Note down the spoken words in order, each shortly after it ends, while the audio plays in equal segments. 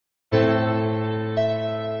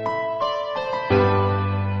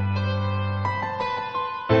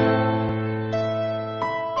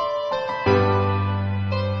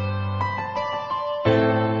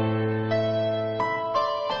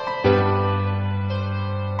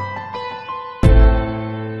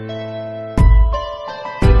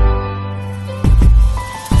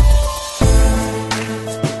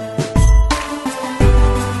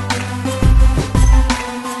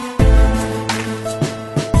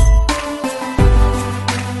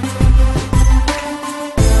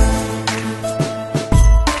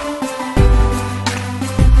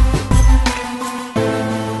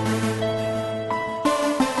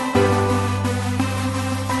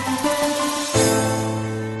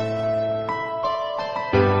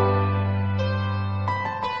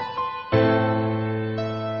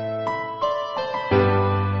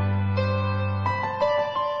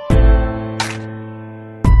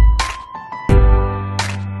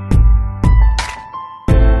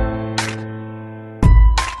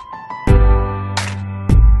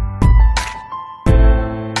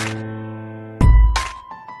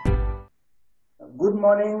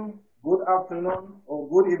morning, good afternoon, or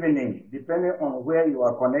good evening, depending on where you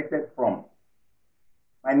are connected from.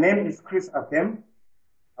 My name is Chris Atem.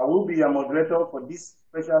 I will be your moderator for this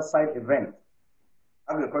special site event,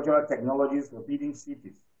 Agricultural Technologies for Feeding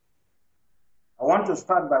Cities. I want to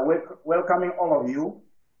start by welcoming all of you,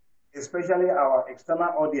 especially our external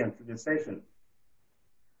audience, to the session.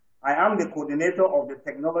 I am the coordinator of the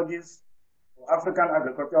Technologies for African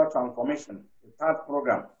Agricultural Transformation, the TAAT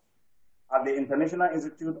program, at the International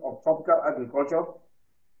Institute of Tropical Agriculture,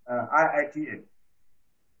 IITA,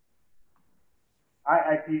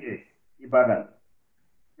 Ibadan.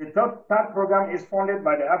 The TAAT program is funded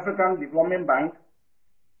by the African Development Bank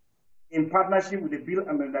in partnership with the Bill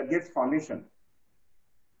and Melinda Gates Foundation.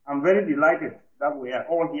 I'm very delighted that we are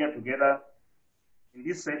all here together in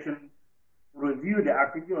this session to review the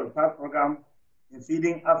activity of the TAAT program in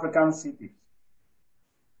feeding African cities.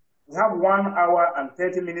 We have 1 hour and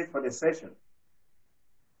 30 minutes for the session.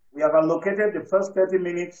 We have allocated the first 30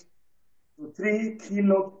 minutes to 3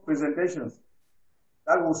 keynote presentations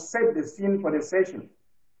that will set the scene for the session.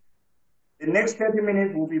 The next 30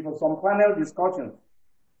 minutes will be for some panel discussions,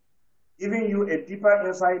 giving you a deeper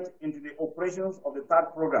insight into the operations of the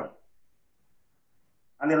TAAT program.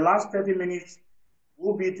 And the last 30 minutes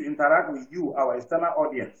will be to interact with you, our external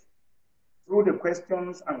audience, through the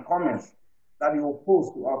questions and comments that you will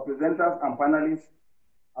pose to our presenters and panelists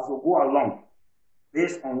as we go along,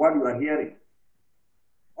 based on what you are hearing.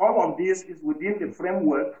 All of this is within the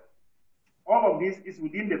framework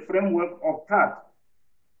of TAAT,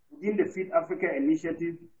 within the Feed Africa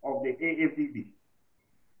initiative of the AFDB.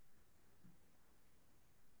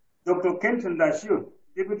 Dr. Kenton Dashir,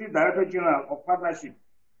 Deputy Director General of Partnership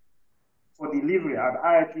for Delivery at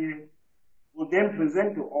IITA, will then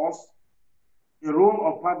present to us the role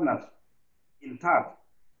of partners in TAAT,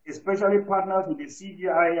 especially partners with the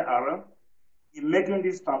CGIAR, in making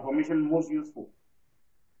this transformation most useful.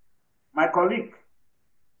 My colleague,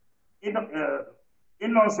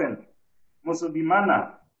 Innocent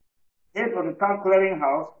Musubimana, head of the TAAT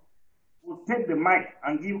Clearinghouse, will take the mic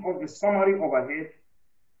and give us a summary overhead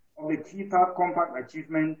of the key TAAT compact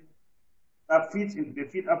achievement that fits into the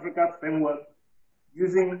Feed Africa framework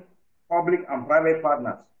using public and private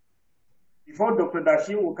partners. Before Dr.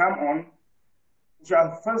 Dashir will come on, we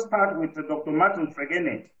shall first start with Dr. Martin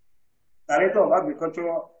Fregene, Director of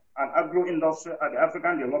Agriculture and Agro-Industry at the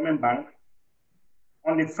African Development Bank,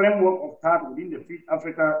 on the framework of TAAT within the Feed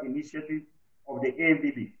Africa initiative of the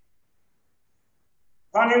AFDB.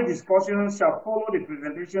 Panel discussions shall follow the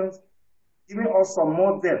presentations, giving us some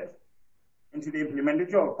more depth into the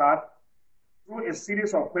implementation of TAAT through a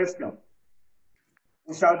series of questions.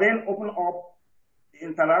 We shall then open up the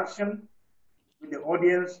interaction with the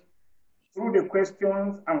audience through the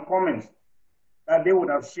questions and comments that they would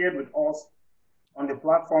have shared with us on the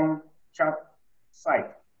platform chat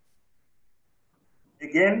site.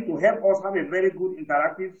 Again, to help us have a very good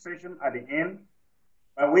interactive session at the end,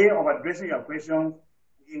 by way of addressing your questions,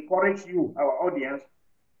 we encourage you, our audience,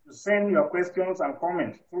 to send your questions and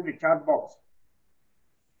comments through the chat box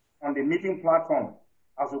on the meeting platform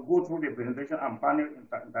as we go through the presentation and panel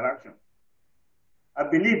interaction. I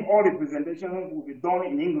believe all the presentations will be done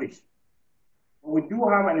in English. We do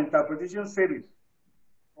have an interpretation service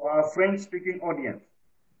for our French-speaking audience.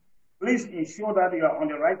 Please ensure that you are on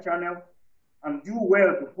the right channel and do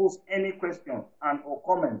well to post any questions and or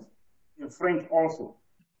comments in French also.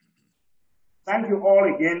 Thank you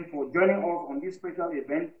all again for joining us on this special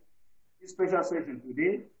event, this special session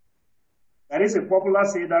today. There is a popular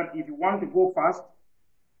say that if you want to go fast,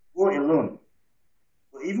 go alone.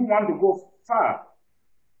 But if you want to go far,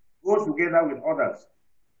 go together with others.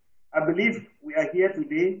 I believe we are here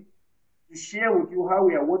today to share with you how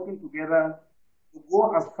we are working together to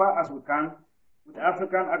go as far as we can with the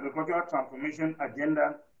African Agricultural Transformation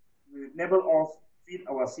Agenda to enable us to feed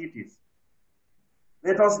our cities.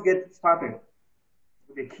 Let us get started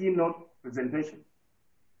with the keynote presentation.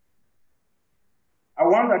 I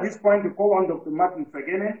want at this point to call on Dr. Martin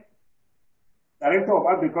Fregene, Director of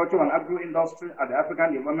Agriculture and Agro-Industry at the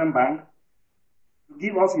African Development Bank, to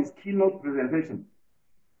give us his keynote presentation.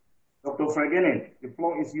 Dr. Fregene, the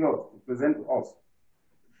floor is yours to present to us.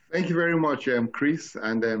 Thank you very much, Chris,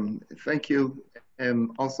 and thank you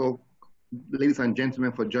also, ladies and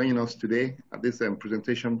gentlemen, for joining us today at this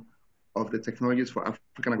presentation of the Technologies for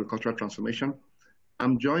African Agricultural Transformation.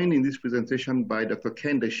 I'm joined in this presentation by Dr.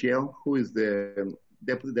 Ken Dashir, who is the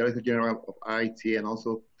Deputy Director General of IITA, and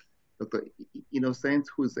also Dr. Innocent,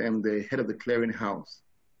 who is the head of the Clearinghouse.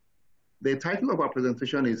 The title of our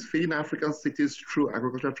presentation is Feeding African Cities Through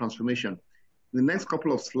Agricultural Transformation. In the next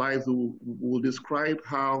couple of slides, we'll describe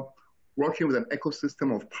how working with an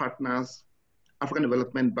ecosystem of partners, African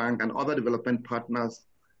Development Bank and other development partners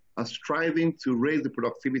are striving to raise the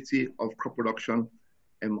productivity of crop production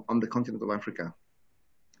on the continent of Africa.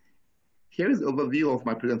 Here is the overview of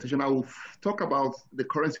my presentation. I will talk about the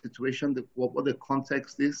current situation, what the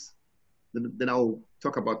context is. Then I'll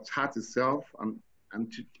talk about TAAT itself, and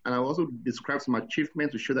I'll also describe some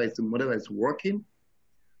achievements to show that it's a model that is working.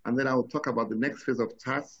 And then I'll talk about the next phase of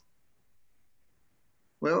TAAT.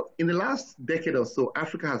 Well, in the last decade or so,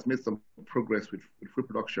 Africa has made some progress with food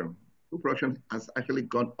production. Food production has actually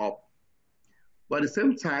gone up. But at the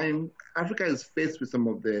same time, Africa is faced with some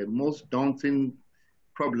of the most daunting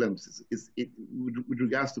problems with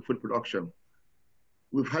regards to food production.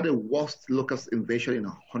 We've had the worst locust invasion in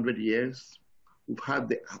 100 years. We've had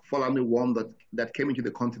the Fulani worm that came into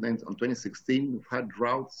the continent in 2016. We've had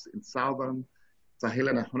droughts in southern,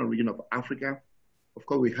 Sahelian and Horn region of Africa. Of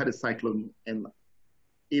course, we had a cyclone in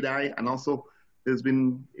Idai, and also there's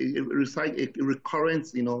been a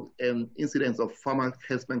recurrent, incidents of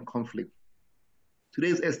farmer-herdsman conflict. Today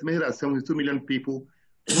it's estimated that 72 million people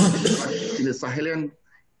in the Sahelian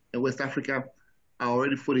and West Africa are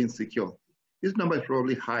already food insecure. This number is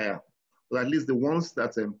probably higher, but at least the ones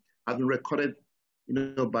that have been recorded,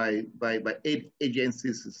 by aid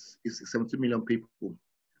agencies is 72 million people.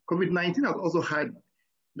 COVID-19 has also had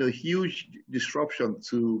huge disruption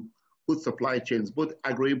to food supply chains, both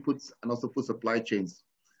agro-inputs and also food supply chains.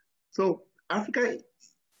 So Africa,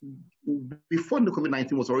 before the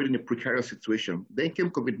COVID-19, was already in a precarious situation. Then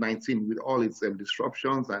came COVID-19 with all its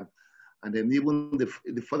disruptions and then even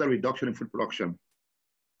the further reduction in food production.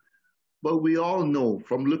 But we all know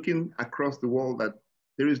from looking across the world that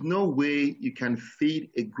there is no way you can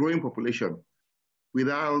feed a growing population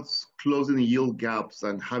without closing yield gaps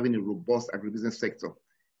and having a robust agribusiness sector.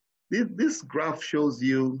 This graph shows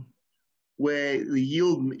you where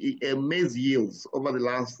the maize yields over the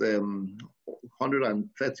last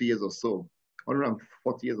 130 years or so,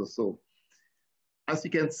 140 years or so. As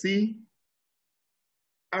you can see,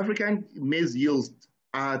 African maize yields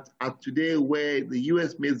are today where the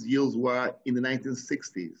US maize yields were in the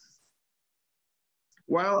 1960s.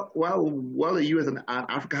 While the US and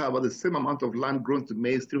Africa have about the same amount of land grown to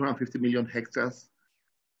maize, 350 million hectares,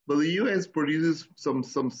 but the US produces some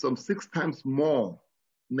 6 times more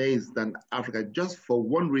maize than Africa, just for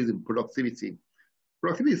one reason: productivity.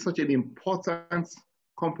 Productivity is such an important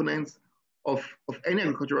component of any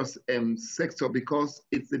agricultural sector because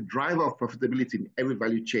it's the driver of profitability in every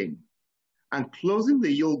value chain. And closing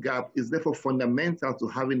the yield gap is therefore fundamental to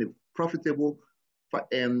having a profitable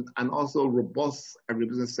and also robust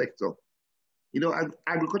agribusiness sector.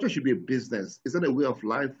 Agriculture should be a business. It's not a way of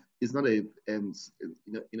life. It's not a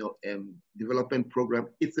development program.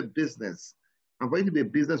 It's a business. And for it to be a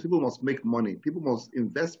business, people must make money. People must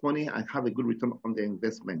invest money and have a good return on their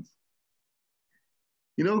investments.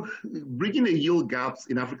 Bridging the yield gaps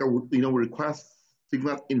in Africa requires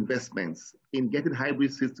significant investments in getting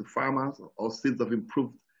hybrid seeds to farmers, or seeds of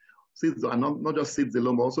improved seeds, and not just seeds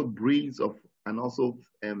alone, but also breeds of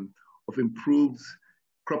improved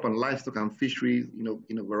crop and livestock and fisheries,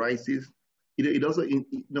 varieties. It also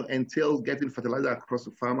entails getting fertilizer across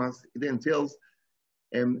to farmers. It entails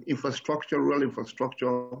infrastructure, rural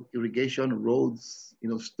infrastructure, irrigation, roads,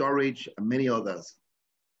 storage, and many others.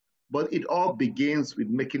 But it all begins with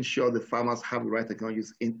making sure the farmers have the right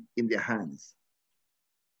technologies in their hands.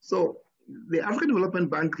 So the African Development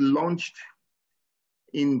Bank launched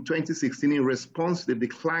in 2016 in response to the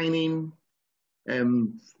declining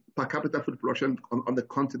per capita food production on the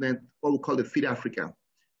continent, what we call the Feed Africa.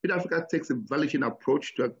 Feed Africa takes a value chain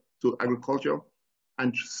approach to agriculture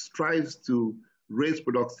and strives to raise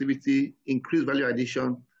productivity, increase value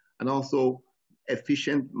addition, and also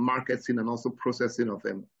efficient marketing and also processing of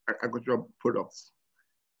agricultural products.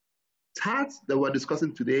 TAAT that we're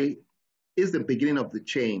discussing today is the beginning of the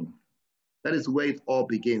chain. That is where it all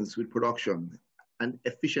begins, with production and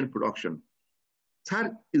efficient production.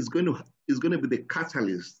 TAAT is going to be the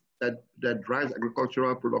catalyst that drives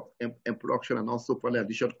agricultural production and also value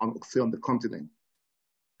addition on the continent.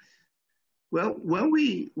 Well, when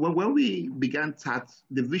we began TAAT,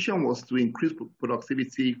 the vision was to increase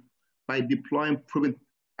productivity by deploying proven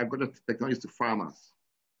agricultural technologies to farmers.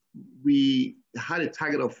 We had a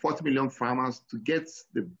target of 40 million farmers to get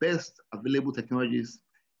the best available technologies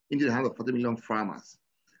into the hands of 40 million farmers.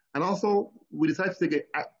 And also, we decided to take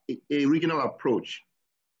a regional approach.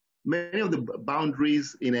 Many of the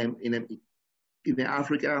boundaries in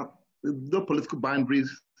Africa, no political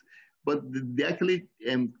boundaries, but they actually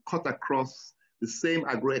cut across the same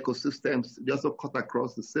agro ecosystems. They also cut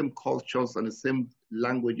across the same cultures and the same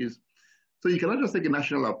languages. So you cannot just take a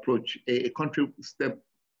national approach, a country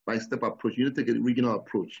step-by-step approach. You need to take a regional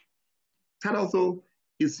approach. TAAT also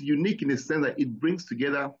is unique in the sense that it brings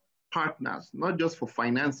together partners, not just for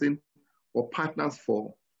financing, or partners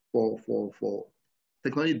for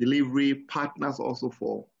technology delivery, partners also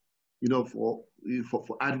for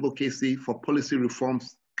advocacy, for policy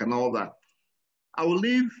reforms, and all that. I will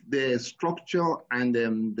leave the structure and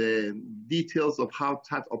the details of how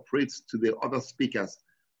TAAT operates to the other speakers.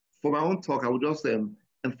 For my own talk, I will just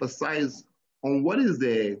emphasize on what is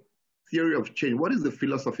the theory of change, what is the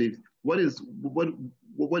philosophy, what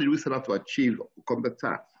did we set out to achieve from the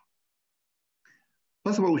TAAT?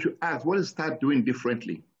 First of all, we should ask, what is TAAT doing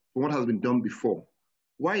differently from what has been done before?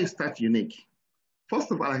 Why is TAAT unique?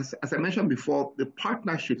 First of all, as I mentioned before, the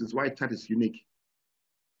partnership is why TAAT is unique.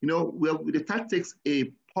 The TAAT takes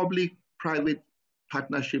a public-private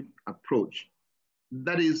partnership approach.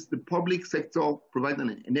 That is, the public sector providing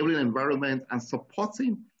an enabling environment and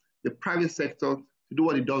supporting the private sector to do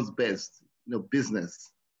what it does best,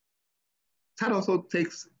 business. TAAT also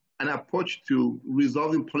takes an approach to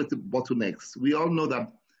resolving political bottlenecks. We all know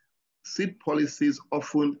that seed policies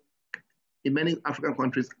often, in many African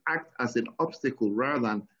countries, act as an obstacle rather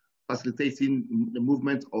than facilitating the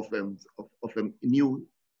movement of new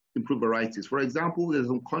improved varieties. For example, there's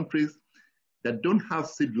some countries that don't have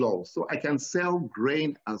seed laws. So I can sell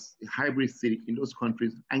grain as a hybrid seed in those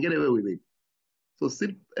countries and get away with it. So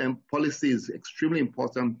seed policy is extremely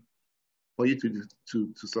important for you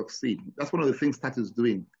to succeed. That's one of the things TAAT is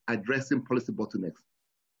doing, addressing policy bottlenecks.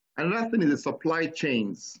 Another thing is the supply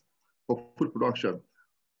chains for food production.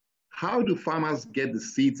 How do farmers get the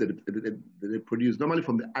seeds that they produce? Normally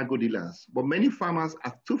from the agro dealers, but many farmers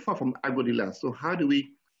are too far from agro dealers. So how do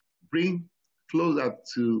we bring closer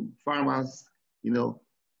to farmers,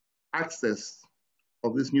 access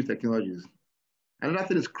of these new technologies? Another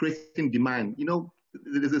thing is creating demand.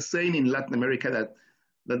 There's a saying in Latin America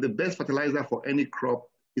that the best fertilizer for any crop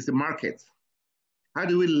is the market. How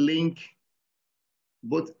do we link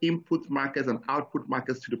both input markets and output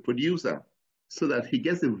markets to the producer so that he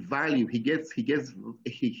gets a value, he gets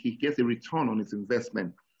a return on his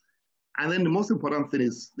investment? And then the most important thing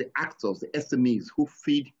is the actors, the SMEs, who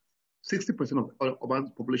feed 60% of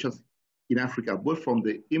urban populations in Africa, both from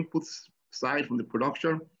the input side, from the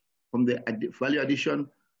production, from the value addition,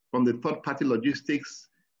 from the third-party logistics,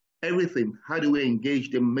 everything. How do we engage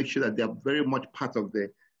them, make sure that they are very much part of the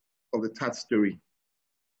TAAT story?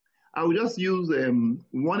 I will just use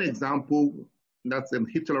one example, that's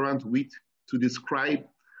heat-tolerant wheat, to describe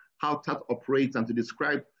how TAAT operates and to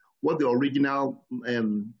describe what the original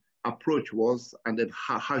approach was and then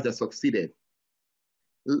how it has succeeded.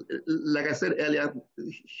 Like I said earlier,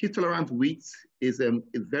 heat-tolerant wheat is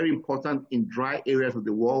very important in dry areas of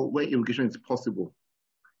the world where irrigation is possible.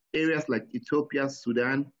 Areas like Ethiopia,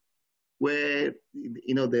 Sudan, where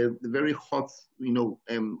the very hot,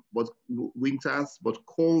 but winters, but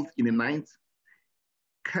cold in the night,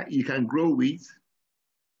 you can grow wheat,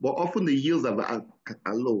 but often the yields are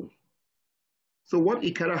low. So what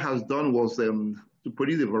ICARA has done was to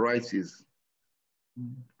produce the varieties.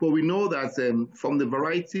 But we know that from the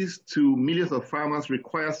varieties to millions of farmers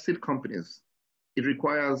requires seed companies. It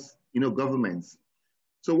requires, governments.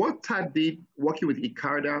 So what TAAT did, working with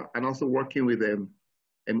ICARA and also working with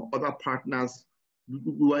other partners,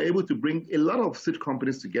 we were able to bring a lot of seed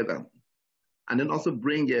companies together, and then also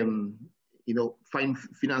bring, find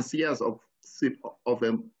financiers of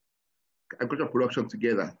agricultural production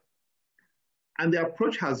together. And the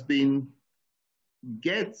approach has been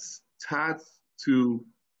get TAAT to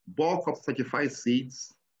bulk up certified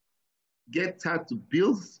seeds, get TAAT to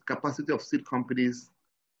build capacity of seed companies,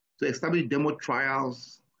 to establish demo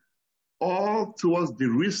trials, all towards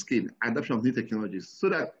de-risking adoption of new technologies, so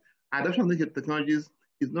that adoption of new technologies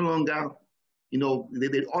is no longer, all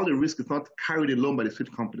the risk is not carried alone by the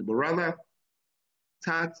seed company, but rather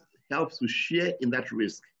TAAT helps to share in that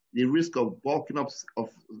risk, the risk of bulking up of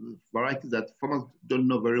varieties that farmers don't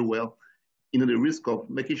know very well, the risk of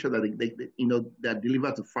making sure that they're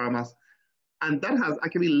delivered to farmers. And that has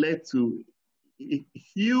actually led to a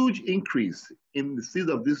huge increase in the seeds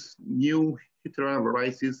of these new heterogeneous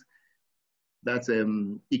varieties that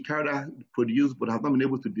ICARA produced but have not been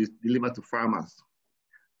able to deliver to farmers.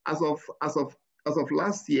 As of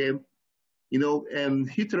last year,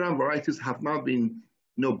 heterogeneous varieties have now been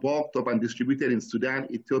bulked up and distributed in Sudan,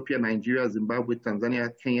 Ethiopia, Nigeria, Zimbabwe,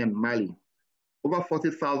 Tanzania, Kenya, and Mali. Over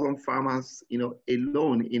 40,000 farmers,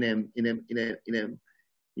 alone in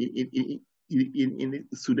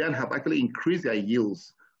Sudan have actually increased their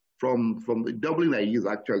yields from doubling their yields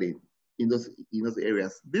actually in those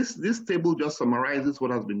areas. This table just summarizes what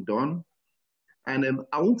has been done. And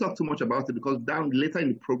I won't talk too much about it because later in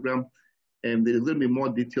the program, there's going to be more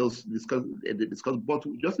details discussed, but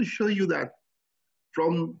just to show you that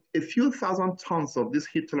from a few thousand tons of these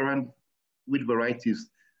heat-tolerant wheat varieties,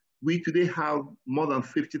 we today have more than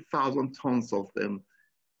 50,000 tons of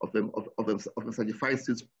certified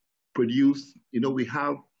seeds produced. You know, we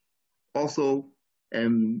have also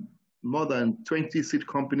more than 20 seed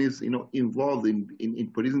companies, you know, involved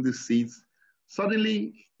in producing these seeds.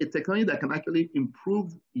 Suddenly, a technology that can actually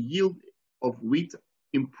improve yield of wheat,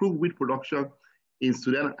 improve wheat production in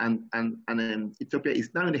Sudan and Ethiopia is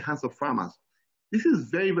now in the hands of farmers. This is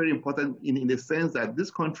very, very important in the sense that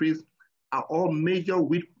these countries are all major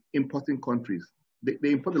wheat importing countries.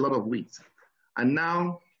 They import a lot of wheat. And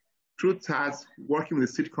now, through TAAT, working with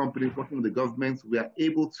the seed companies, working with the governments, we are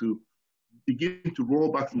able to begin to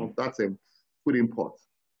roll back some of that food import.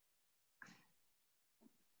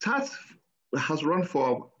 TAAT has run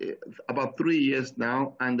for about 3 years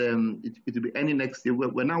now, and it will be ending next year.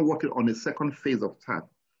 We're now working on the second phase of TAAT.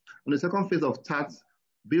 On the second phase of TAAT,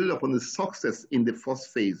 build upon the success in the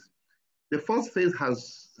first phase. The first phase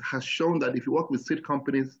has shown that if you work with seed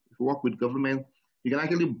companies, if you work with government, you can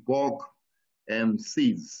actually bulk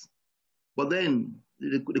seeds. But then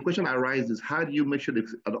the question arises, how do you make sure that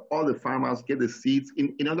all the farmers get the seeds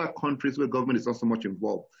in other countries where government is not so much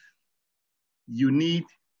involved? You need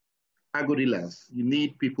agro-dealers. You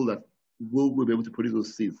need people that will be able to produce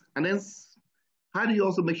those seeds. And then how do you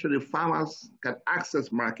also make sure the farmers can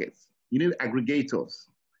access markets? You need aggregators.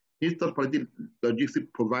 You need third-party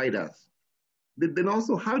logistic providers. Then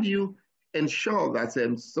also, how do you ensure that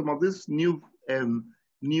some of these new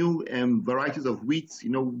varieties of wheat, you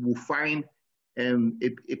know, will find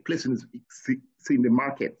a place in the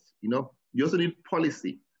market? You know, you also need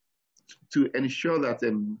policy to ensure that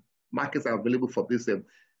markets are available for this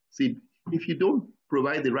seed. If you don't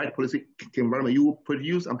provide the right policy environment, you will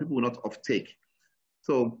produce and people will not offtake.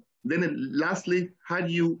 So then, lastly, how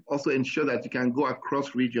do you also ensure that you can go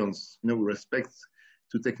across regions, you know, with respect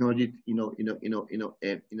to technology,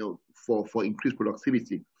 for increased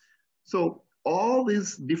productivity? So all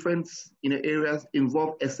these different areas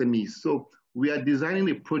involve SMEs. So we are designing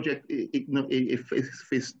a project, a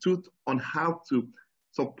phase 2 on how to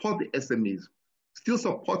support the SMEs, still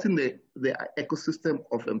supporting the ecosystem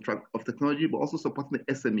of technology, but also supporting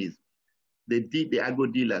the SMEs, the agro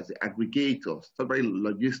dealers, the aggregators, third-party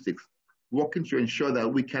logistics, working to ensure that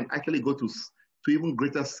we can actually go to even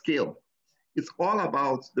greater scale. It's all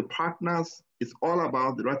about the partners. It's all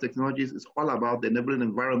about the right technologies. It's all about the enabling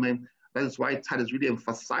environment. That is why TAAT is really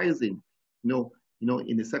emphasizing, in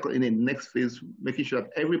the next phase, making sure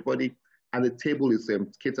that everybody at the table is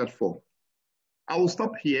catered for. I will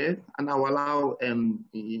stop here and I will allow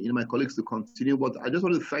my colleagues to continue. But I just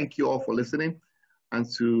want to thank you all for listening and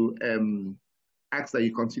to ask that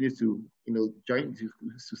you continue to join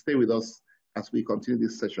to stay with us as we continue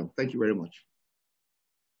this session. Thank you very much.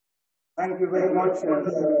 Thank you very much.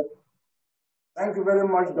 Thank you very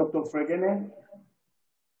much, Dr. Fregene.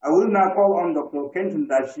 I will now call on Dr. Kenton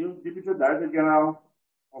Dashil, Deputy Director General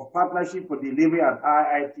of Partnership for Delivery at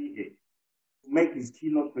IITA, to make his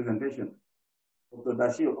keynote presentation. Dr.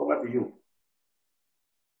 Dashil, over to you.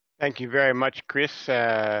 Thank you very much, Chris.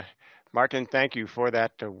 Martin, thank you for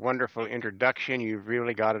that wonderful introduction. You've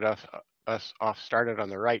really got us started on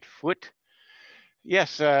the right foot.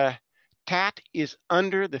 Yes, TAAT is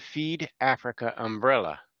under the Feed Africa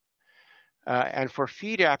umbrella. And for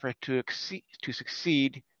Feed Africa to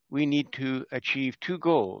succeed, we need to achieve two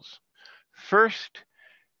goals. First,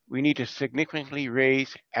 we need to significantly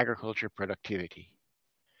raise agriculture productivity.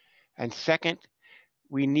 And second,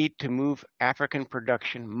 we need to move African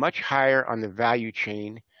production much higher on the value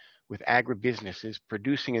chain with agribusinesses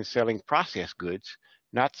producing and selling processed goods,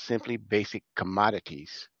 not simply basic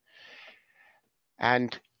commodities.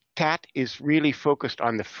 And TAAT is really focused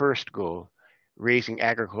on the first goal, raising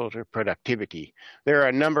agriculture productivity. There are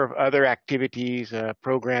a number of other activities,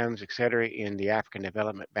 programs, et cetera, in the African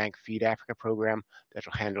Development Bank Feed Africa program that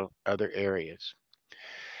will handle other areas.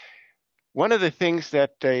 One of the things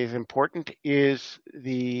that is important is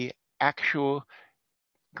the actual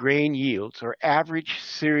grain yields, or average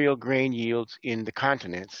cereal grain yields in the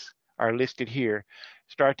continents are listed here,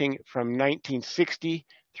 starting from 1960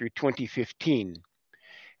 through 2015.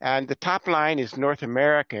 And the top line is North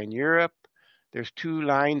America and Europe. There's two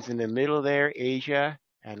lines in the middle there, Asia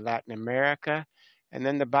and Latin America. And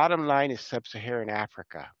then the bottom line is Sub-Saharan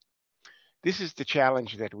Africa. This is the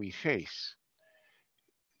challenge that we face.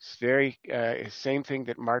 It's very same thing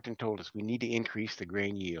that Martin told us. We need to increase the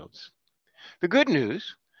grain yields. The good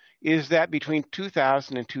news is that between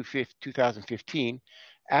 2000 and 2015,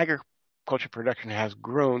 agriculture production has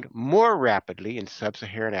grown more rapidly in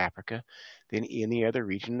sub-Saharan Africa than any other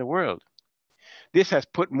region in the world. This has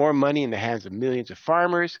put more money in the hands of millions of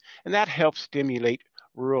farmers, and that helps stimulate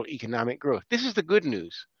rural economic growth. This is the good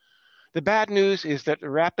news. The bad news is that the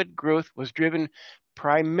rapid growth was driven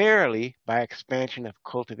primarily by expansion of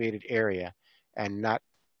cultivated area and not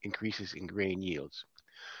increases in grain yields.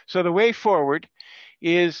 So the way forward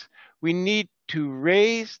is we need to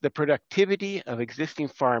raise the productivity of existing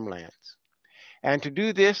farmlands. And to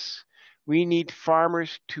do this, we need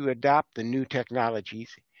farmers to adopt the new technologies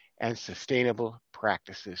and sustainable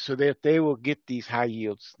practices so that they will get these high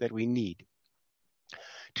yields that we need.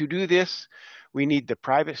 To do this, we need the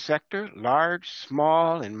private sector, large,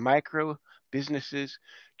 small, and micro businesses,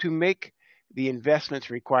 to make the investments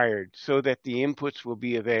required so that the inputs will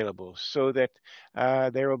be available, so that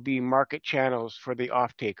there will be market channels for the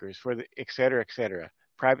off-takers, for the et cetera,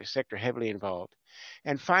 private sector heavily involved.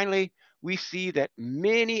 And finally, we see that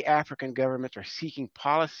many African governments are seeking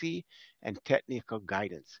policy and technical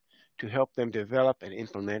guidance to help them develop and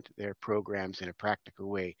implement their programs in a practical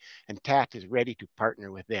way. And TAAT is ready to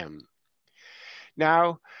partner with them.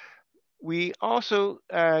 Now, we also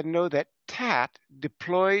know that TAAT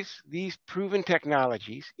deploys these proven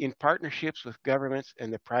technologies in partnerships with governments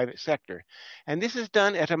and the private sector. And this is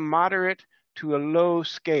done at a moderate to a low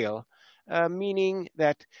scale, meaning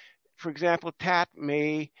that, for example,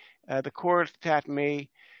 the core of TAAT may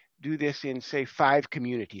do this in, say, 5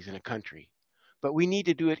 communities in a country. But we need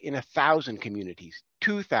to do it in 1,000 communities,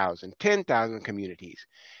 2,000, 10,000 communities.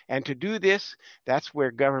 And to do this, that's where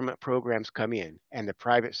government programs come in, and the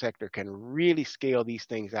private sector can really scale these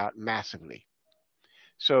things out massively.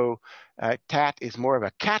 So TAAT is more of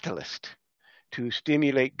a catalyst to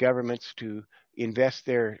stimulate governments to invest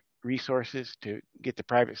their resources to get the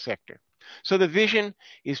private sector. So the vision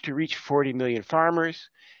is to reach 40 million farmers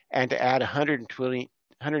and to add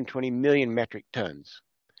 120 million metric tons.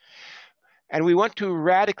 And we want to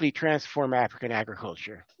radically transform African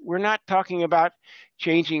agriculture. We're not talking about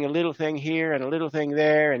changing a little thing here and a little thing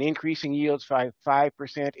there and increasing yields by 5%,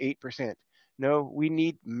 8%. No, we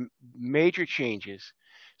need major changes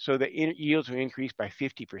so that yields will increase by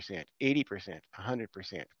 50%, 80%,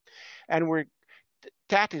 100%. And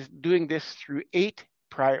TAAT is doing this through 8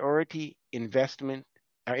 priority intervention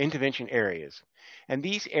areas. And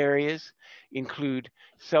these areas include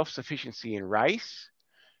self-sufficiency in rice,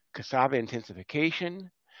 cassava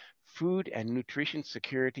intensification, food and nutrition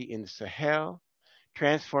security in the Sahel,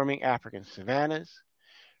 transforming African savannas,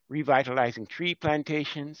 revitalizing tree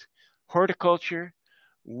plantations, horticulture,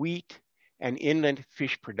 wheat, and inland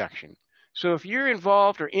fish production. So if you're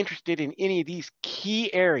involved or interested in any of these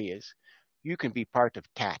key areas, you can be part of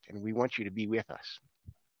TAAT, and we want you to be with us.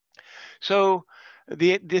 So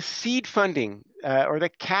the seed funding or the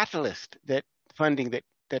catalyst funding that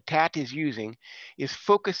TAAT is using is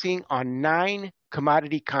focusing on 9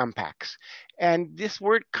 commodity compacts. And this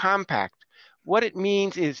word compact, what it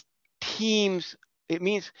means is teams. It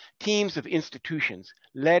means teams of institutions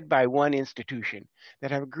led by one institution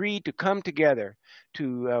that have agreed to come together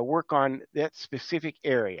to work on that specific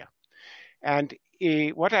area. And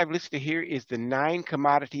what I've listed here is the 9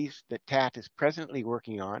 commodities that TAAT is presently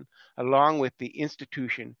working on, along with the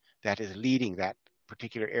institution that is leading that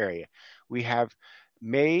particular area. We have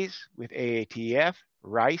maize with AATF,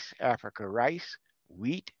 rice, Africa rice,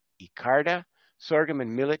 wheat, ICARDA, sorghum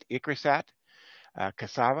and millet, ICRISAT,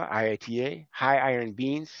 cassava, IITA, high iron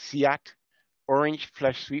beans, SIAT, orange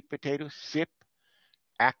flesh sweet potato, SIP,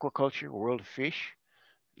 aquaculture, world fish,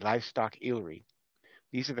 livestock, ILRI.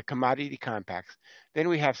 These are the commodity compacts. Then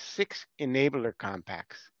we have 6 enabler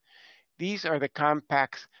compacts. These are the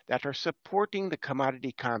compacts that are supporting the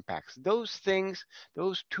commodity compacts. Those things,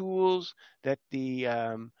 those tools that the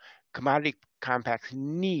commodity compacts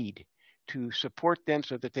need to support them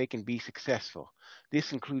so that they can be successful.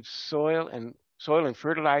 This includes soil and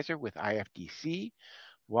fertilizer with IFDC,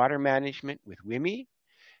 water management with WIMI,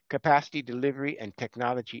 capacity delivery and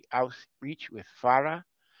technology outreach with FARA,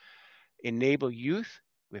 enable youth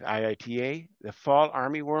with IITA, the fall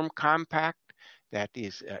armyworm compact, that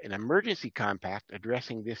is an emergency compact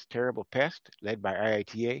addressing this terrible pest led by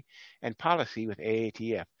IITA, and policy with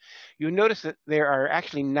AATF. You'll notice that there are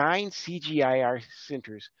actually 9 CGIAR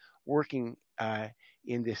centers working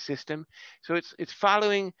in this system. So it's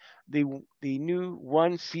following the new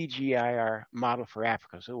one CGIAR model for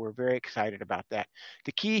Africa. So we're very excited about that.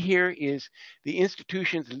 The key here is the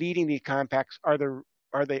institutions leading these compacts are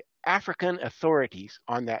the African authorities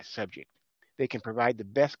on that subject. They can provide the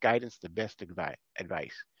best guidance, the best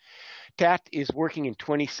advice. TAAT is working in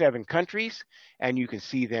 27 countries, and you can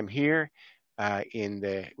see them here.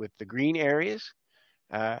 with the green areas,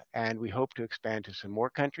 and we hope to expand to some more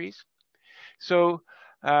countries. So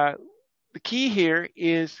the key here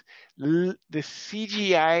is the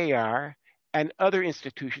CGIAR and other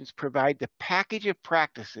institutions provide the package of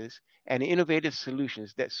practices and innovative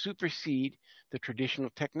solutions that supersede the traditional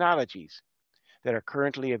technologies that are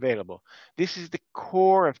currently available. This is the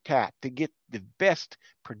core of TAAT, to get the best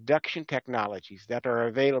production technologies that are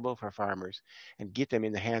available for farmers and get them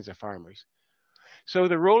in the hands of farmers. So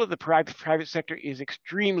the role of the private sector is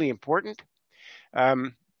extremely important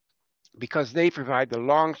because they provide the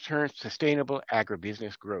long-term sustainable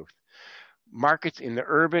agribusiness growth. Markets in the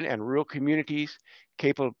urban and rural communities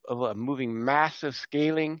capable of moving massive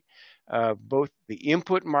scaling, both the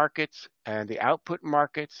input markets and the output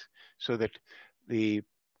markets, so that the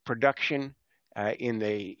production in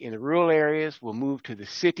the rural areas will move to the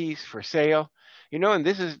cities for sale. You know, and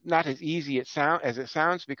this is not as easy as it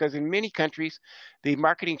sounds, because in many countries, the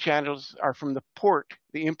marketing channels are from the port,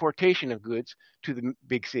 the importation of goods to the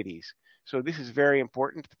big cities. So this is very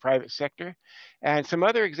important to the private sector. And some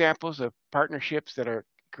other examples of partnerships that are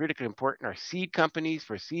critically important are seed companies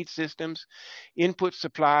for seed systems, input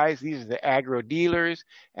supplies. These are the agro dealers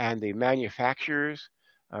and the manufacturers,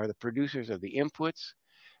 or the producers of the inputs.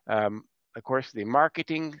 Of course, the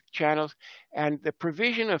marketing channels, and the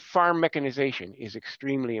provision of farm mechanization is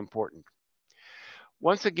extremely important.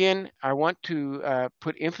 Once again, I want to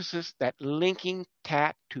put emphasis that linking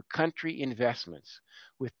TAAT to country investments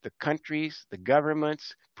with the countries, the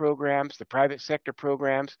governments programs, the private sector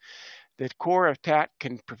programs. The core of TAAT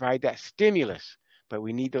can provide that stimulus, but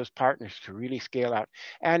we need those partners to really scale out.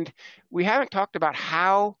 And we haven't talked about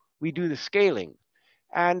how we do the scaling.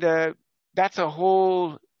 And that's a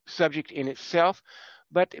whole subject in itself.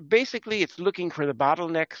 But basically, it's looking for the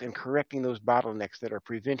bottlenecks and correcting those bottlenecks that are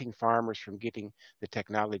preventing farmers from getting the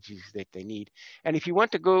technologies that they need. And if you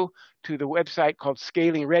want to go to the website called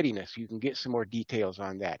Scaling Readiness, you can get some more details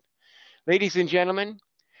on that. Ladies and gentlemen,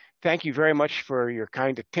 thank you very much for your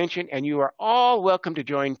kind attention, and you are all welcome to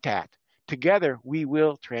join TAAT. Together, we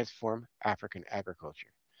will transform African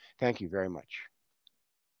agriculture. Thank you very much.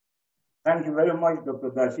 Thank you very much,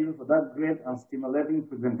 Dr. Dashil, for that great and stimulating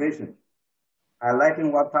presentation,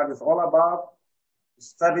 highlighting what TAAT is all about,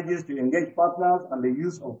 strategies to engage partners, and the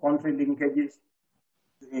use of country linkages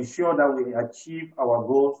to ensure that we achieve our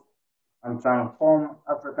goals and transform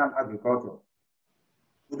African agriculture.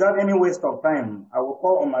 Without any waste of time, I will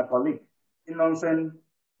call on my colleague, Innocent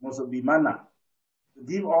Musobimana, to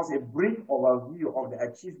give us a brief overview of the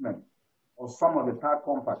achievement of some of the TAAT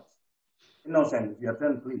compacts. Innocent, if your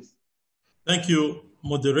turn, please. Thank you,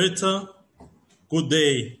 moderator. Good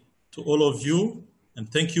day to all of you, and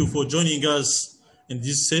thank you for joining us in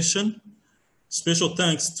this session. Special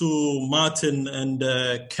thanks to Martin and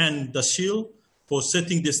Ken Dashil for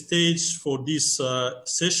setting the stage for this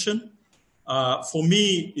session. For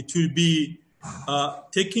me, it will be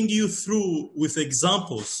taking you through with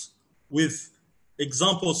examples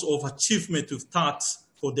of achievement with TAAT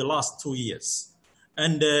for the last 2 years.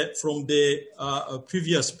 And from the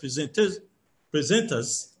previous presenters,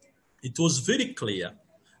 it was very clear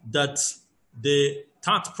that the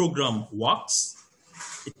TAAT program works.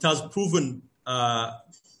 It has proven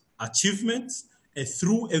achievement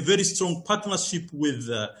through a very strong partnership with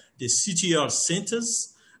the CGR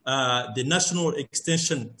centers, the National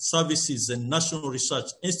Extension Services and National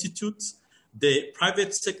Research Institute, the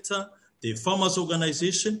private sector, the farmers'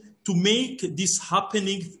 organization, to make this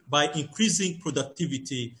happening by increasing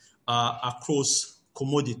productivity across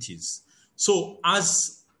commodities. So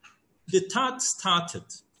as the TAAT started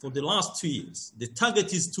for the last 2 years, the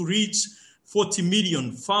target is to reach 40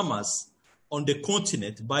 million farmers on the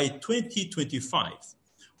continent by 2025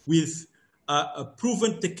 with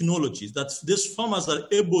proven technologies, that these farmers are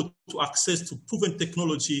able to access to proven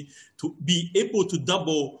technology to be able to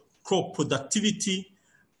double crop productivity,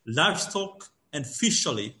 livestock, and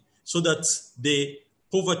fishery, so that the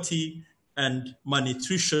poverty and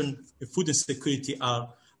malnutrition, food insecurity are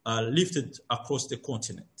lifted across the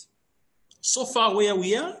continent. So far where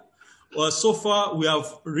we are, so far we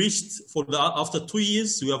have reached, after 2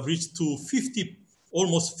 years, we have reached to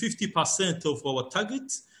almost 50% of our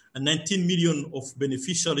target, and 19 million of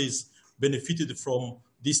beneficiaries benefited from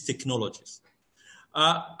these technologies.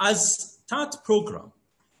 As TAAT program,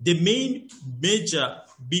 the main major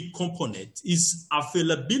big component is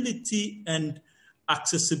availability and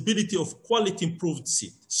accessibility of quality improved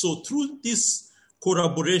seed. So through this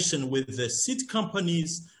collaboration with the seed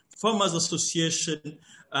companies, farmers association,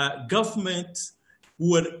 government,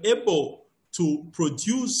 who were able to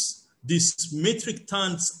produce these metric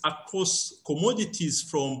tons across commodities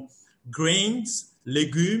from grains,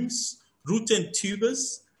 legumes, root and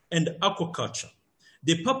tubers, and aquaculture.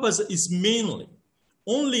 The purpose is mainly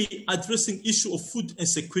only addressing issue of food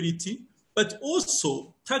insecurity, but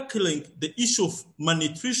also tackling the issue of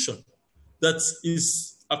malnutrition that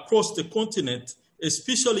is across the continent,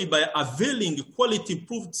 especially by availing quality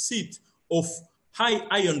improved seed of high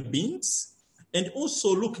iron beans, and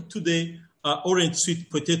also look to the orange sweet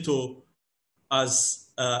potato as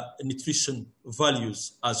nutrition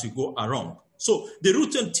values as we go around. So the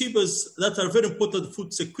root and tubers that are very important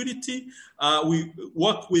food security, we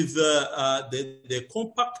work with the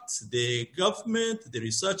compact, the government, the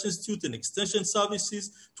research institute and extension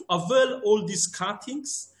services to avail all these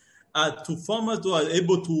cuttings to farmers who are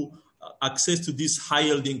able to access to these high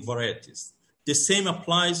yielding varieties. The same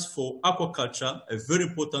applies for aquaculture, a very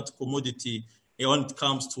important commodity when it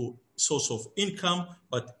comes to source of income,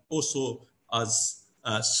 but also as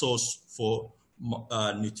a source for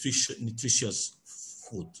nutritious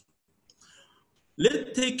food.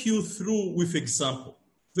 Let's take you through with example,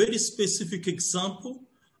 very specific example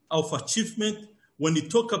of achievement when you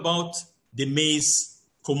talk about the maize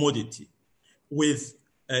commodity, with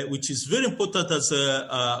which is very important as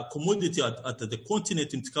a commodity at the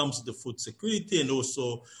continent when it comes to the food security and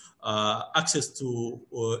also access to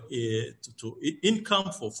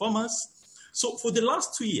income for farmers. So for the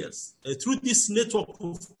last 2 years, through this network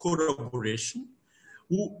of collaboration,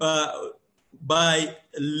 by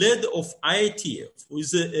lead of IATF, who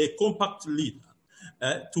is a compact leader,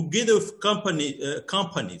 together with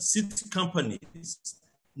companies, seed companies,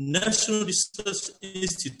 National Research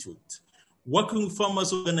Institute, working with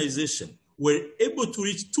farmers organization, were able to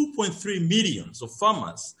reach 2.3 million of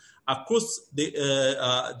farmers across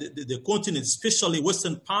the continent, especially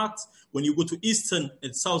western part, when you go to eastern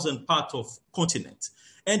and southern part of continent.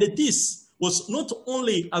 And this was not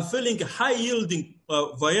only availing high-yielding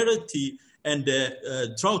variety and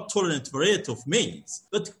drought-tolerant variety of maize,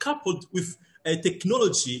 but coupled with a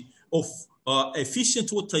technology of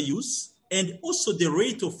efficient water use and also the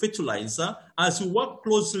rate of fertilizer as we work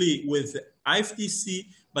closely with IFDC,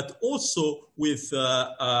 but also with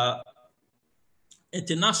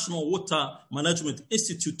International Water Management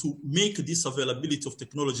Institute to make this availability of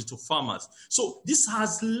technology to farmers. So this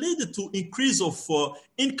has led to increase of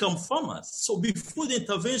income farmers. So before the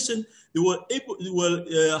intervention, they were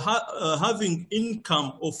having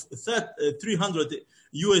income of 300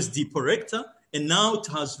 USD per hectare, and now it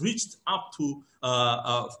has reached up to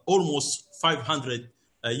almost 500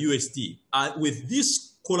 USD. With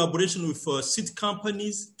this collaboration with seed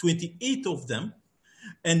companies, 28 of them,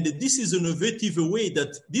 and this is an innovative way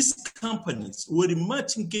that these companies were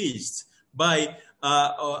much engaged by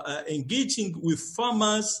engaging with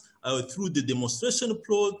farmers through the demonstration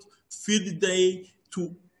plot, field day,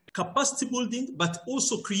 to capacity building, but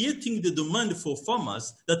also creating the demand for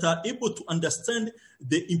farmers that are able to understand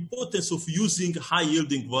the importance of using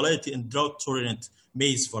high-yielding variety and drought-tolerant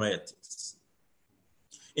maize varieties.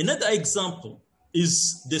 Another example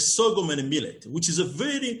is the sorghum and millet, which is a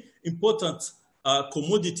very important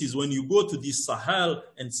commodities when you go to the Sahel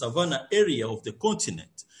and Savannah area of the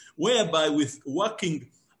continent, whereby with working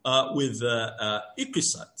with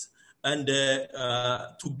ICRISAT and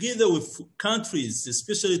together with countries,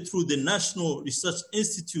 especially through the National Research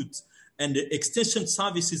Institute and the extension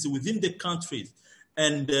services within the countries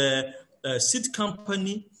and seed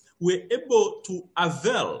company, we're able to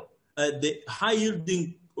avail the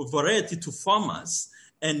high-yielding variety to farmers,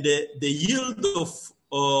 and the yield of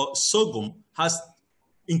sorghum has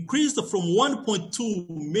increased from 1.2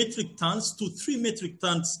 metric tons to 3 metric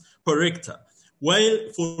tons per hectare, while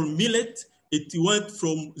for millet, it went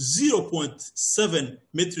from 0.7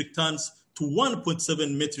 metric tons to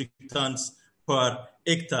 1.7 metric tons per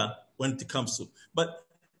hectare when it comes to. But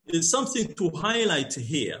something to highlight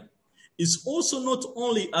here is also not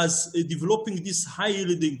only as developing this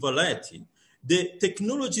high-yielding variety, the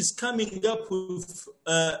technology is coming up with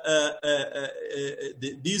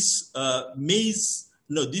this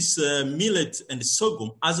millet and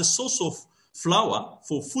sorghum as a source of flour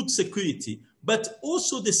for food security, but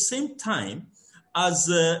also at the same time as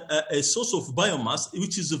a source of biomass,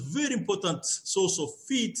 which is a very important source of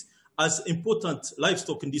feed as important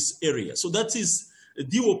livestock in this area. So that is a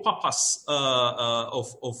dual purpose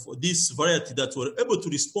of this variety that were able to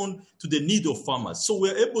respond to the need of farmers. So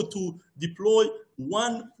we're able to deploy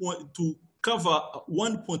to cover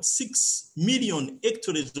 1.6 million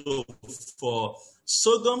hectares of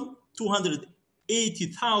sorghum,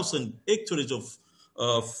 280,000 hectares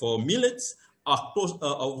of millets across,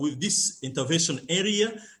 with this intervention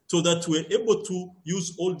area, so that we're able to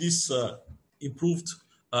use all this improved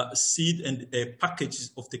seed and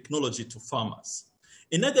packages of technology to farmers.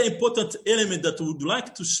 Another important element that we would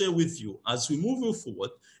like to share with you as we move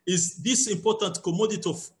forward is this important commodity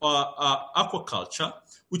of aquaculture,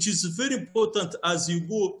 which is very important as you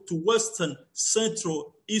go to Western,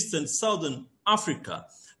 Central, Eastern, Southern Africa,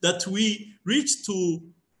 that we reach to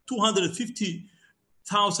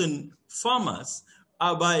 250,000 farmers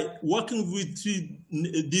by working with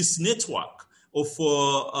this network of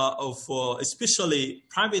especially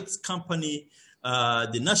private company,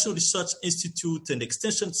 the National Research Institute and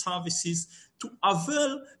Extension Services, to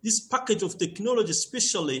avail this package of technology,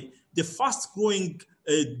 especially the fast-growing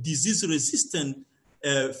disease-resistant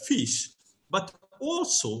fish, but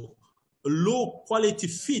also low-quality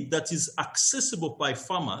feed that is accessible by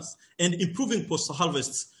farmers and improving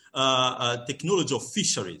post-harvest technology of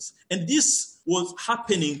fisheries. And this was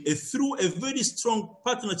happening through a very strong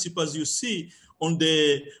partnership, as you see on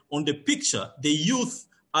the picture. The youth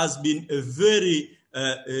has been a very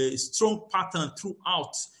strong partner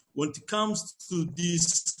throughout when it comes to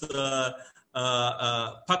this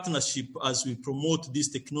partnership as we promote this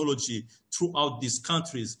technology throughout these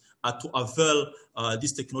countries to avail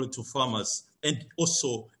this technology to farmers and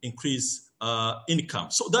also increase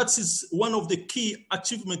income. So that is one of the key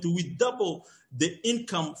achievements. We double the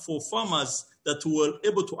income for farmers that were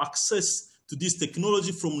able to access to this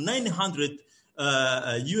technology from 900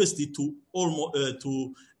 USD to almost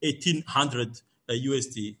to 1800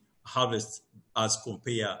 USD harvest as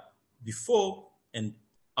compared before and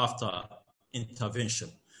after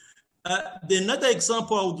intervention. Another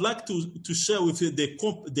example I would like to share with you,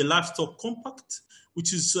 the Livestock Compact,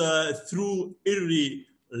 which is through early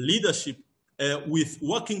leadership with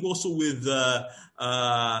working also with the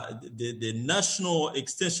National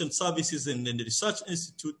Extension Services and the Research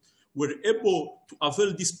Institute. We're able to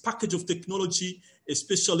avail this package of technology,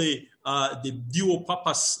 especially the dual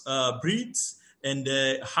purpose breeds and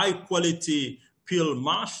high quality peel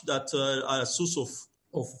mash that are a source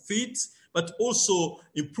of feed, but also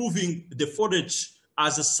improving the forage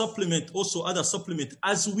as a supplement, also other supplement,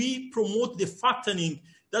 as we promote the fattening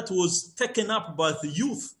that was taken up by the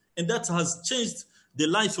youth, and that has changed the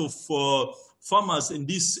life of farmers in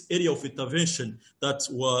this area of intervention that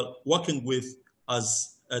we're working with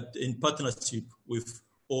as in partnership with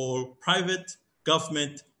all private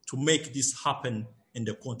government to make this happen in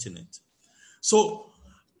the continent. So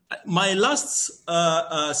my last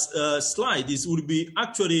slide will be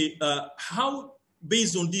actually how,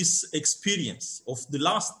 based on this experience of the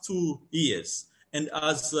last 2 years, and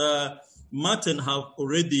as Martin have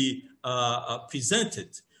already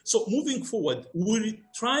presented. So moving forward, we'll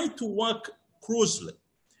try to work closely.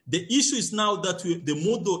 The issue is now that the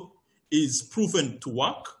model is proven to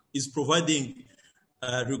work, is providing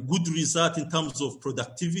a good result in terms of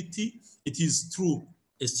productivity. It is through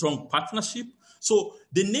a strong partnership. So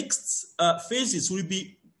the next phases will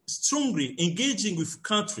be strongly engaging with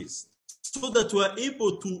countries so that we are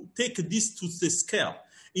able to take this to the scale,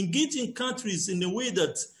 engaging countries in a way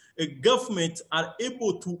that government are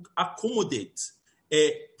able to accommodate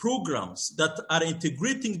programs that are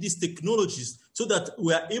integrating these technologies so that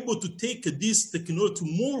we are able to take this technology to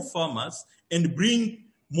more farmers and bring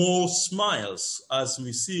more smiles, as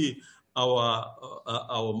we see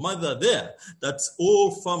our mother there, that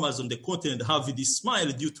all farmers on the continent have this smile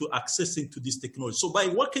due to accessing to this technology. So by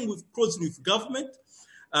working closely with government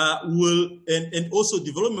and also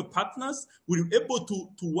development partners, we're able to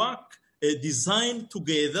work, design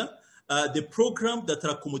together the program that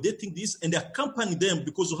are accommodating this and accompany them,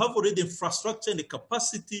 because we have already infrastructure and the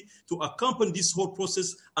capacity to accompany this whole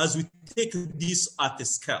process as we take this at a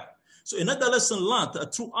scale. So another lesson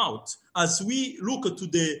learned throughout, as we look to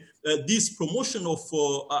this promotion of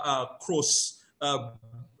cross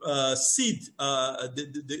seed,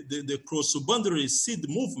 the cross-boundary seed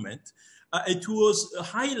movement, it was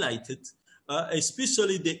highlighted,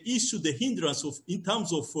 especially the issue, the hindrance of in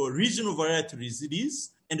terms of regional variety residues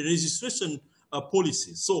and registration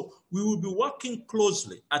policies. So we will be working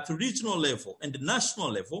closely at a regional level and the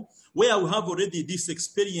national level, where we have already this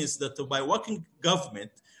experience that by working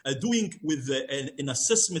government, doing with an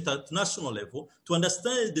assessment at national level to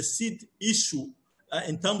understand the seed issue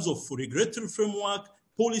in terms of regulatory framework,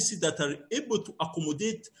 policy that are able to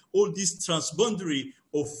accommodate all these transboundary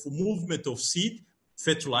of movement of seed,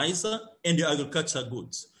 fertilizer, and the agricultural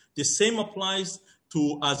goods. The same applies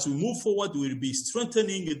to, as we move forward, we will be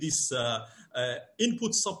strengthening this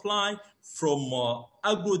input supply from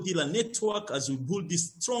agro-dealer network as we build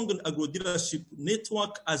this strong agro-dealership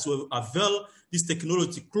network, as we avail this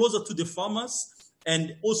technology closer to the farmers,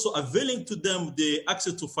 and also availing to them the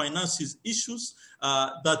access to finances issues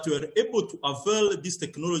that we are able to avail this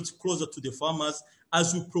technology closer to the farmers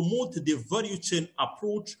as we promote the value chain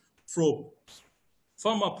approach from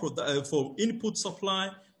from input supply,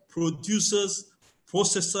 producers,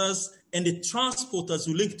 processors, and the transporters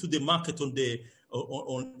who link to the market in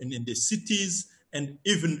the cities and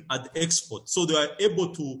even at the export. So they are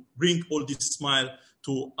able to bring all this smile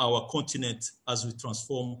to our continent as we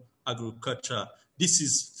transform agriculture. This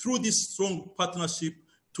is through this strong partnership.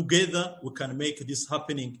 Together, we can make this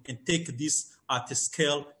happening and take this at a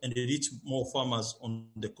scale and reach more farmers on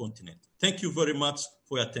the continent. Thank you very much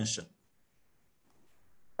for your attention.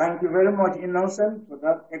 Thank you very much, Innocent, for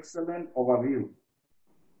that excellent overview.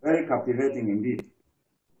 Very captivating indeed.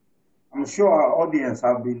 I'm sure our audience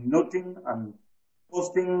have been noting and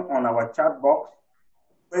posting on our chat box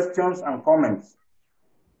questions and comments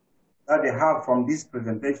that they have from this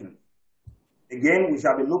presentation. Again, we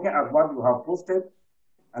shall be looking at what you have posted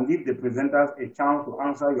and give the presenters a chance to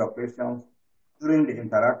answer your questions during the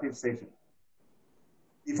interactive session.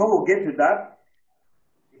 Before we get to that,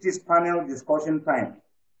 it is panel discussion time.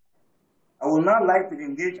 I would now like to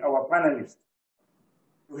engage our panelists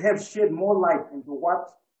to help shed more light into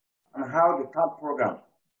what and how the TAAT program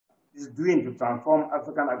is doing to transform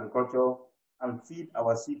African agriculture and feed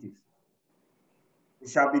our cities. We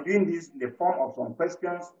shall be doing this in the form of some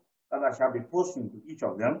questions that I shall be posting to each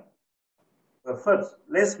of them. But first,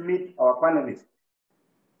 let's meet our panelists.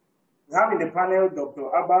 We have in the panel Dr.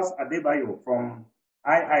 Abbas Adebayo from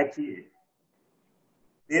IITA,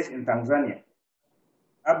 based in Tanzania.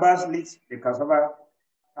 Abbas leads the Cassava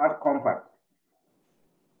TAAT Compact.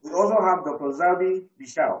 We also have Dr. Zaudi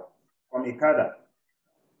Bishao from ICADA,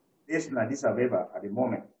 based in Addis Ababa at the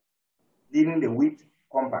moment, leading the Wheat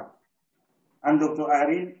Compact. And Dr.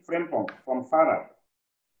 Irene Frempong from FARA,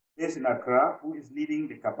 based in Accra, who is leading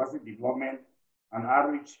the Capacity Development and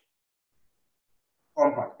Outreach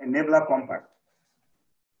Compact, Enabler Compact.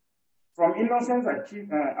 From Innocent's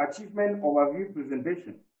achievement overview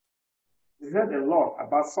presentation, we heard a lot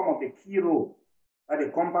about some of the key roles that the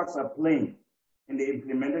compacts are playing in the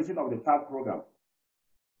implementation of the TAAT program.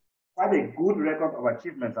 Quite a good record of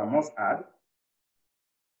achievements, I must add.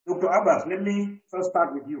 Dr. Abbas, let me first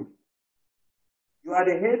start with you. You are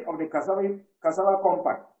the head of the Cassava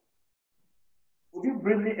Compact. Would you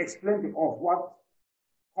briefly explain to us what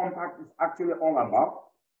Compact is actually all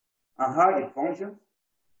about and how it functions?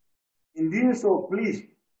 In doing so, please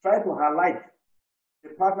try to highlight the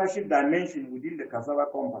partnership dimension within the Cassava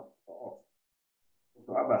Compact for us.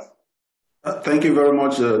 Dr. Abbas. Thank you very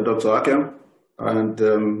much, Dr. Akem.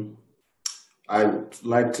 And I'd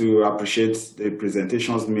like to appreciate the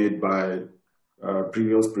presentations made by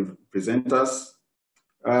previous presenters.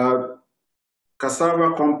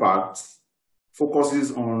 Cassava Compact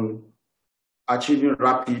focuses on achieving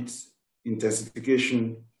rapid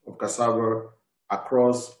intensification of cassava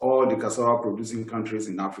across all the cassava producing countries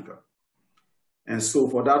in Africa. And so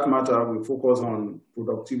for that matter, we focus on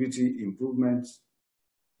productivity improvement,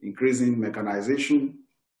 increasing mechanization,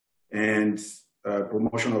 and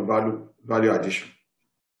promotion of value addition.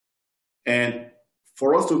 And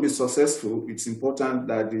for us to be successful, it's important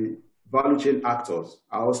that the value chain actors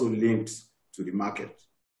are also linked to the market.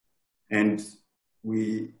 And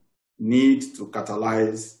we need to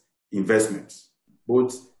catalyze investments,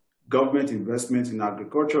 both government investment in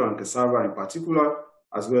agriculture and cassava in particular,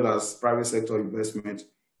 as well as private sector investment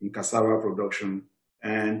in cassava production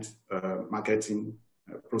and marketing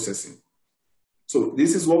processing. So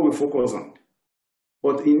this is what we focus on.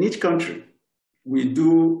 But in each country, we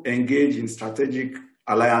do engage in strategic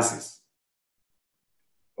alliances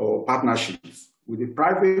or partnerships with the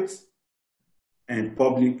private and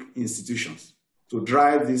public institutions to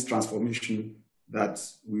drive this transformation that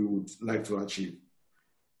we would like to achieve.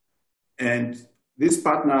 And these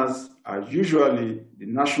partners are usually the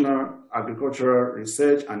national agricultural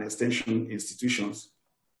research and extension institutions,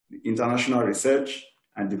 the international research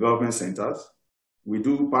and development centers. We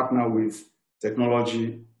do partner with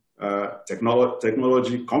technology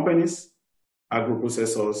companies,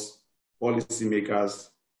 agro-processors, policymakers,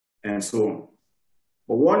 and so on.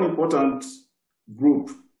 But one important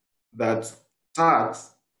group that TAAT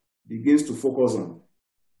begins to focus on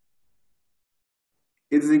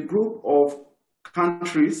is a group of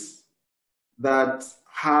countries that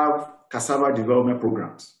have cassava development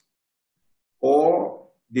programs, or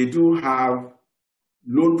they do have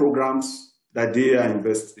loan programs that they are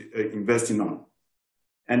investing on.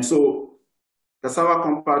 And so Cassava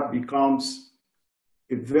Compact becomes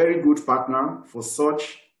a very good partner for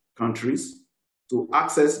such countries to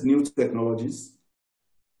access new technologies,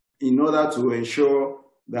 in order to ensure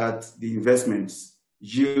that the investments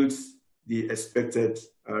yield the expected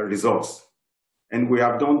results. And we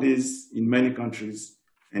have done this in many countries,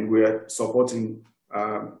 and we are supporting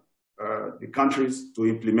the countries to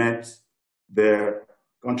implement their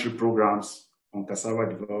country programs on cassava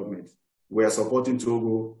development. We are supporting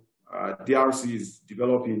Togo. DRC is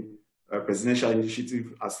developing a presidential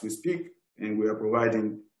initiative as we speak, and we are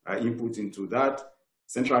providing input into that.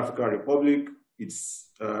 Central African Republic, it's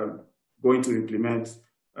going to implement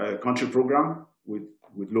a country program with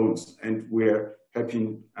loans, and we're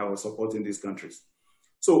helping or supporting these countries.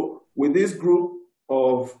 So with this group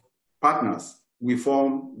of partners, we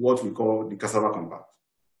form what we call the Cassava Compact.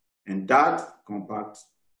 And that compact,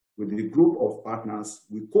 with the group of partners,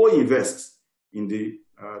 we co-invest in the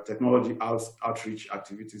technology outreach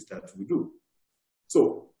activities that we do.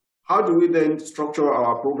 So how do we then structure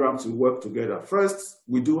our program to work together? First,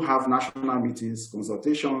 we do have national meetings,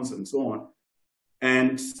 consultations, and so on.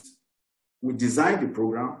 And we design the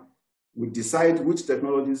program, we decide which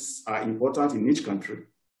technologies are important in each country,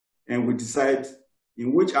 and we decide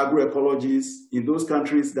in which agroecologies in those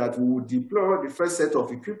countries that we will deploy the first set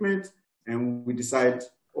of equipment, and we decide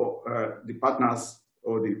the partners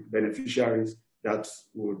or the beneficiaries that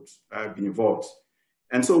would be involved.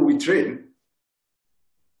 And so we train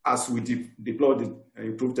as we deploy the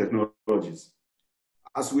improved technologies.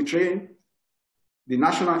 As we train, the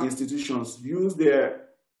national institutions use their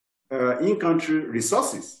in-country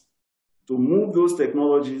resources to move those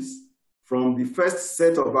technologies from the first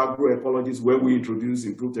set of agroecologies where we introduce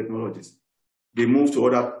improved technologies. They move to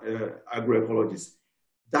other agroecologies.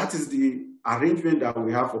 That is the arrangement that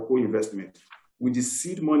we have for co-investment. With the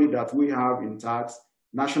seed money that we have in TAAT,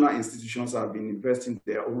 national institutions have been investing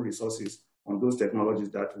their own resources on those technologies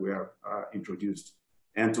that we have introduced.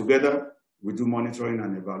 And together, we do monitoring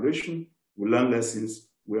and evaluation, we learn lessons,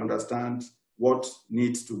 we understand what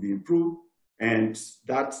needs to be improved, and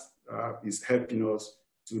that is helping us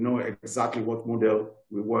to know exactly what model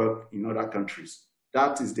will work in other countries.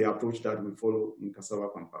 That is the approach that we follow in Cassava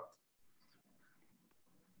Compact.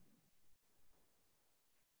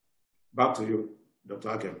 Back to you, Dr.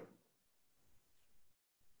 Akem.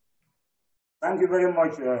 Thank you very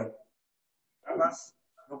much, Abbas.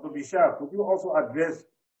 Dr. Bishar, could you also address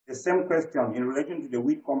the same question in relation to the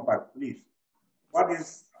Wheat Compact, please? What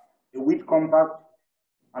is the Wheat Compact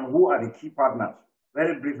and who are the key partners?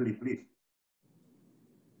 Very briefly, please.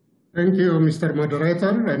 Thank you, Mr.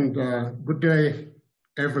 Moderator, and good day,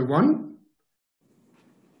 everyone.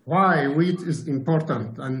 Why wheat is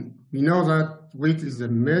important, and we know that wheat is a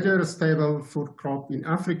major stable food crop in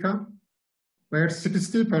Africa, where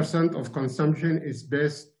 60% of consumption is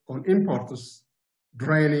based on imports,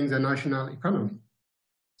 draining the national economy.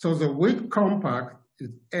 So the Wheat Compact,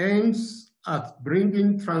 it aims at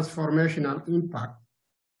bringing transformational impact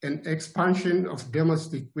and expansion of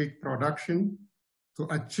domestic wheat production to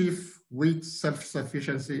achieve wheat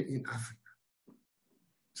self-sufficiency in Africa.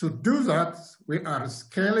 To do that, we are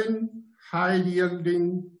scaling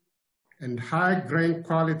high-yielding and high-grain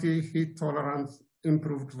quality, heat-tolerant,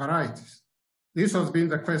 improved varieties. This has been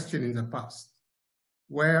the question in the past,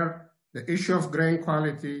 where the issue of grain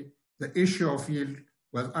quality, the issue of yield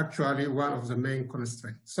was actually one of the main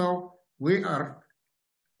constraints. So we are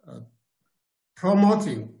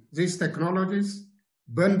promoting these technologies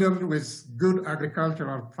bundled with good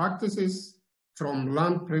agricultural practices from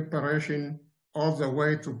land preparation all the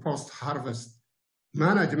way to post-harvest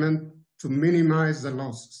management to minimize the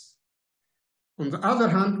losses. On the other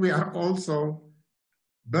hand, we are also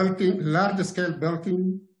large-scale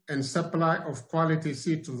bulking and supply of quality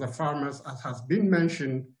seed to the farmers, as has been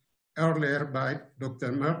mentioned earlier by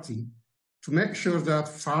Dr. Martin, to make sure that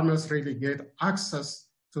farmers really get access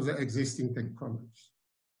to the existing technologies.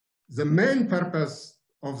 The main purpose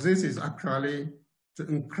of this is actually to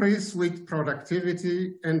increase wheat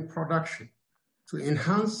productivity and production, to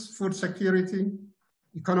enhance food security,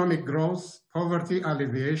 economic growth, poverty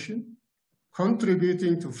alleviation,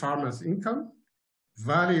 contributing to farmers' income,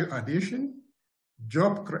 value addition,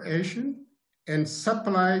 job creation, and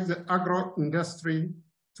supply the agro-industry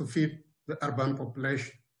to feed the urban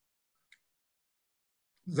population.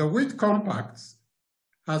 The Wheat Compact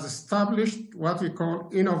has established what we call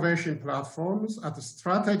innovation platforms at a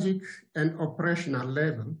strategic and operational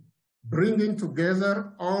level, bringing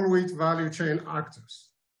together all wheat value chain actors,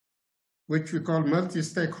 which we call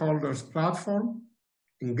multi-stakeholders platform,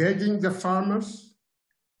 engaging the farmers,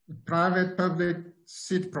 the private public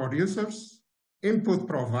seed producers, input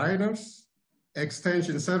providers,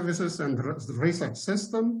 extension services and research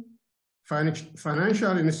system,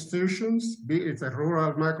 financial institutions, be it a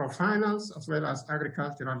rural microfinance as well as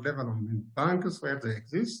agricultural development banks where they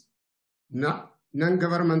exist,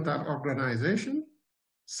 non-governmental organization,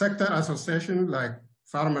 sector association like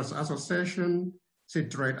Farmers Association,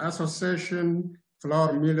 Seed Trade Association,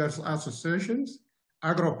 Flour Millers Associations,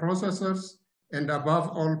 agro-processors, and above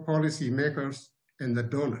all, policymakers and the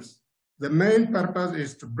donors. The main purpose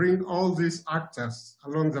is to bring all these actors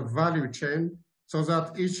along the value chain so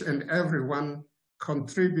that each and every one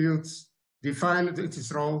contributes, defines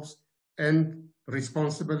its roles and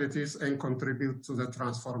responsibilities, and contribute to the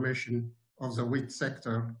transformation of the wheat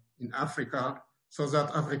sector in Africa so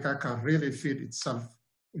that Africa can really feed itself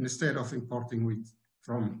instead of importing wheat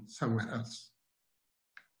from somewhere else.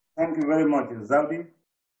 Thank you very much, Zaldi.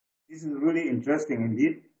 This is really interesting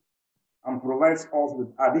indeed and provides us with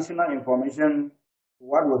additional information to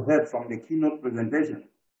what we heard from the keynote presentation.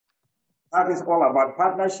 That is all about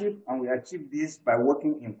partnership, and we achieve this by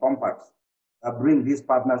working in compacts that bring these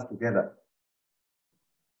partners together.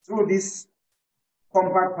 Through this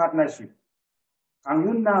compact partnership, can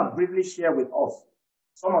you now briefly share with us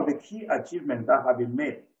some of the key achievements that have been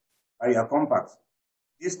made by your compacts?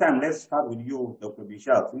 This time, let's start with you, Dr.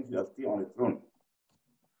 Bishal, since you are still on the throne.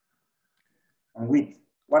 And wheat,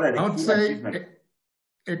 what are the key achievements?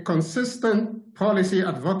 A consistent policy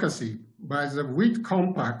advocacy by the wheat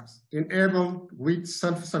compact enabled wheat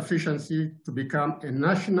self-sufficiency to become a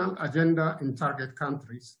national agenda in target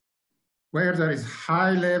countries, where there is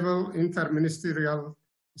high-level interministerial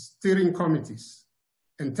steering committees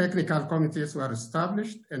and technical committees were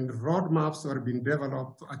established and roadmaps were being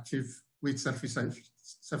developed to achieve wheat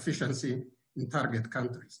sufficiency in target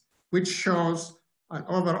countries, which shows an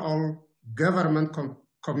overall government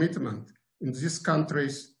commitment in these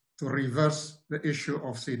countries to reverse the issue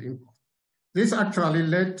of seed import. This actually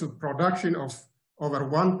led to production of over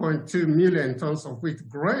 1.2 million tons of wheat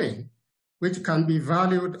grain, which can be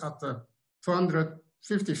valued at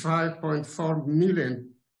 $255.4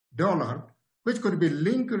 million, which could be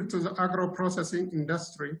linked to the agro-processing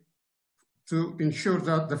industry to ensure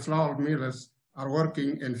that the flour millers are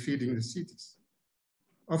working and feeding the cities.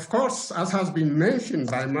 Of course, as has been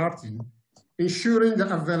mentioned by Martin, ensuring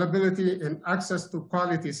the availability and access to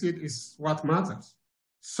quality seed is what matters.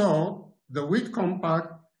 So the Wheat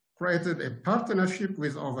Compact created a partnership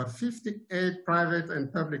with over 58 private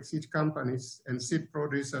and public seed companies and seed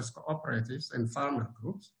producers cooperatives and farmer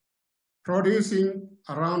groups, producing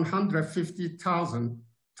around 150,000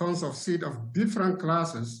 tons of seed of different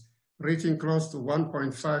classes, reaching close to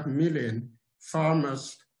 1.5 million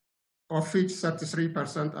farmers, of which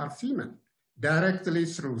 33% are female, directly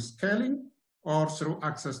through scaling or through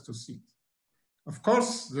access to seed. Of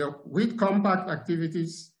course, the Wheat Compact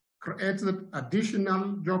activities created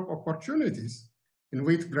additional job opportunities in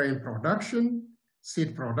wheat grain production,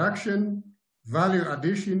 seed production, value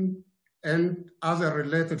addition, and other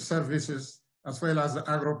related services, as well as the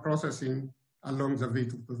agro-processing along the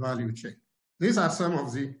wheat value chain. These are some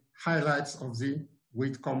of the highlights of the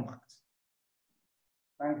Wheat Compact.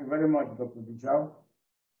 Thank you very much, Dr. Bijal.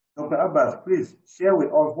 Dr. Abbas, please share with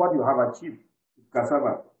us what you have achieved with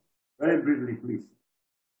cassava. Very briefly, please.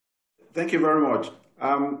 Thank you very much.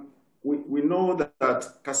 We know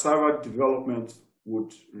that cassava development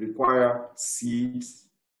would require seeds,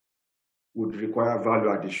 would require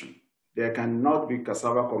value addition. There cannot be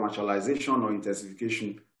cassava commercialization or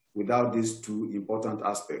intensification without these two important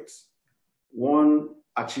aspects. One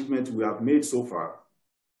achievement we have made so far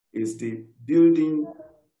is the building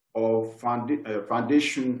of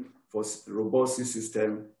foundation for robust seed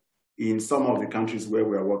system in some of the countries where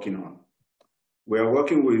we are working on. We are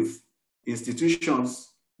working with institutions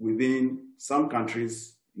within some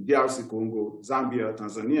countries, DRC Congo, Zambia,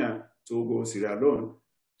 Tanzania, Togo, Sierra Leone,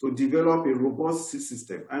 to develop a robust seed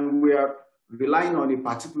system. And we are relying on a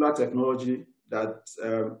particular technology that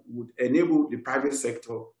would enable the private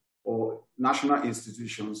sector or national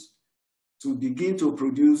institutions to begin to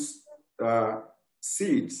produce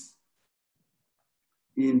seeds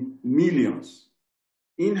in millions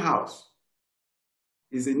in-house.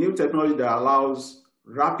 Is a new technology that allows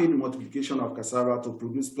rapid multiplication of cassava to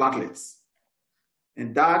produce platelets.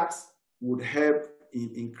 And that would help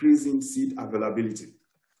in increasing seed availability.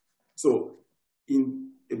 So in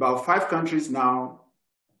about 5 countries now,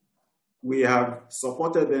 we have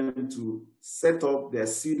supported them to set up their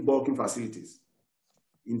seed bulking facilities.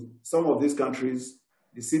 In some of these countries,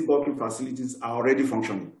 the seed bulking facilities are already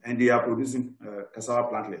functioning and they are producing cassava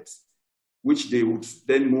platelets, which they would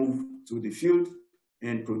then move to the field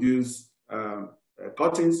and produce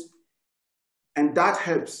cuttings. And that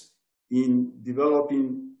helps in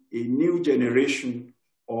developing a new generation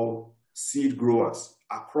of seed growers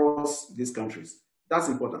across these countries. That's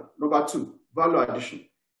important. Number two, value addition.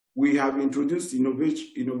 We have introduced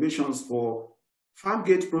innovations for farm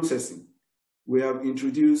gate processing. We have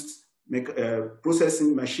introduced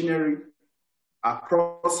processing machinery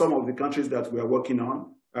across some of the countries that we are working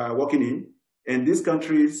in. And these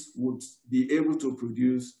countries would be able to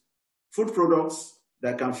produce food products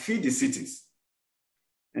that can feed the cities.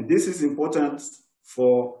 And this is important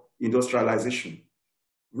for industrialization.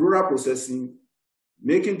 Rural processing,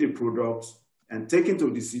 making the products and taking to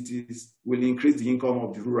the cities will increase the income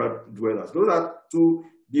of the rural dwellers. Those are two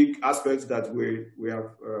big aspects that we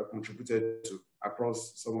have contributed to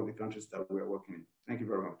across some of the countries that we are working in. Thank you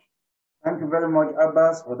very much. Thank you very much,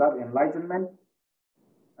 Abbas, for that enlightenment.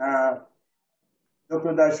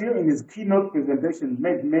 Dr. Dashir, in his keynote presentation,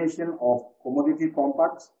 made mention of commodity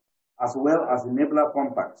compacts as well as enabler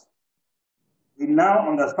compacts. We now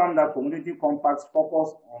understand that commodity compacts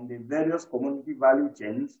focus on the various commodity value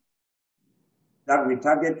chains that we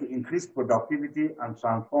target to increase productivity and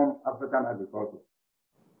transform African agriculture.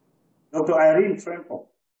 Dr. Irene Trenford,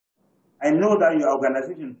 I know that your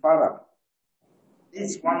organization, FARA,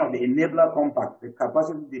 is one of the enabler compacts, the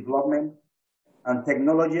capacity development and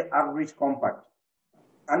technology outreach compact.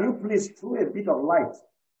 Can you please throw a bit of light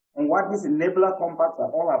on what these enabler compacts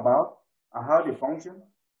are all about and how they function?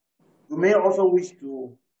 You may also wish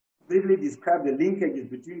to briefly describe the linkages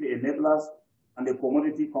between the enablers and the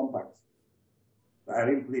commodity compacts.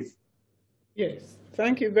 Irene, please. Yes,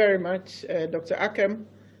 thank you very much, Dr. Akem,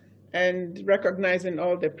 and recognizing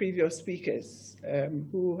all the previous speakers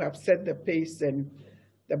who have set the pace and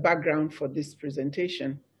the background for this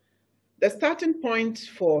presentation. The starting point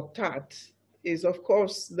for TAAT is, of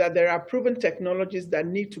course, that there are proven technologies that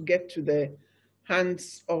need to get to the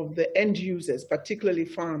hands of the end users, particularly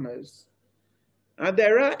farmers.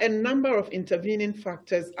 There are a number of intervening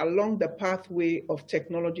factors along the pathway of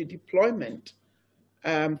technology deployment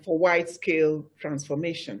for wide-scale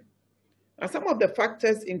transformation. Some of the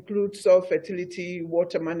factors include soil fertility,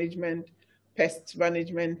 water management, pest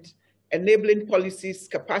management, enabling policies,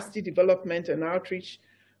 capacity development and outreach,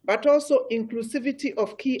 but also inclusivity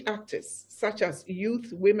of key actors such as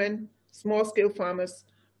youth, women, small-scale farmers,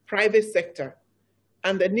 private sector,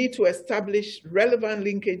 and the need to establish relevant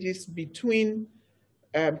linkages between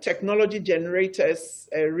technology generators,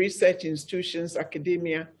 research institutions,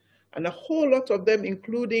 academia, and a whole lot of them,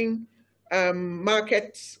 including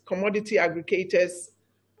markets, commodity aggregators,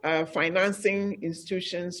 financing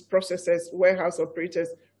institutions, processors, warehouse operators,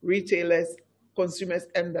 retailers, consumers,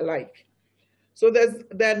 and the like. So there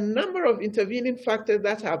are a number of intervening factors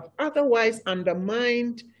that have otherwise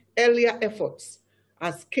undermined earlier efforts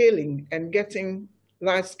at scaling and getting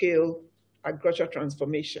large-scale agricultural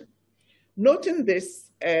transformation. Noting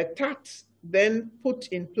this, TAAT then put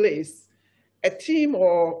in place a team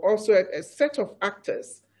or also a set of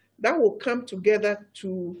actors that will come together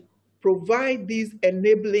to provide these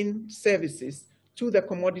enabling services to the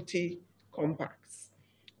commodity compacts.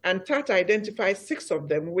 And TAAT identifies 6 of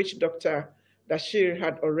them, which Dr. Dashir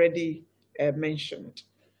had already mentioned.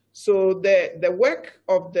 So the work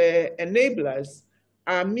of the enablers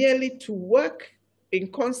are merely to work in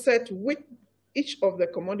concert with each of the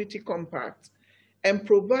commodity compacts and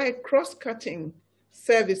provide cross-cutting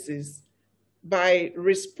services by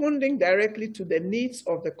responding directly to the needs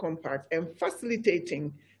of the compact and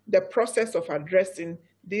facilitating the process of addressing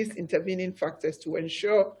these intervening factors to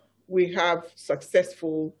ensure we have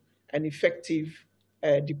successful and effective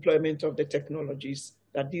deployment of the technologies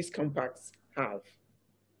that these compacts have.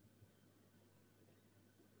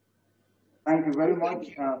 Thank you very much.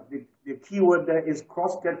 The key word there is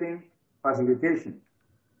cross-cutting facilitation.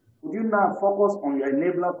 Would you now focus on your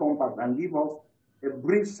enabler compact and give us a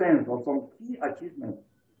brief sense of some key achievements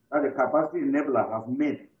that the capacity enabler has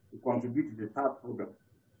made to contribute to the TAAT program?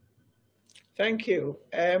 Thank you.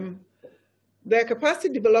 The capacity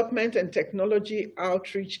development and technology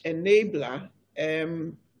outreach enabler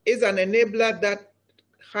is an enabler that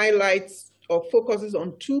highlights or focuses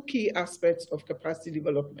on 2 key aspects of capacity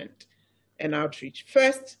development and outreach.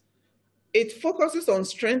 First, it focuses on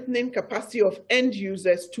strengthening capacity of end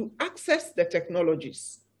users to access the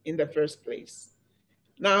technologies in the first place.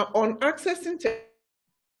 Now, on accessing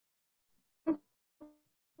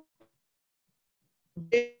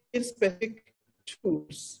specific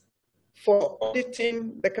tools for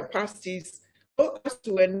auditing the capacities so as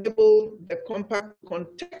to enable the compact to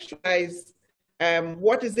contextualize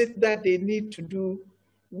what is it that they need to do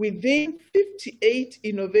within 58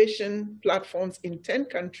 innovation platforms in 10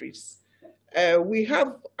 countries. We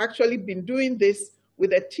have actually been doing this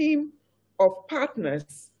with a team of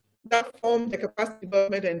partners that form the Capacity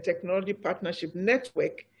Development and Technology Partnership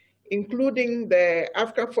Network, including the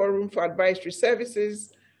African Forum for Advisory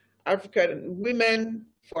Services, African Women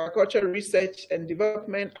for Agriculture Research and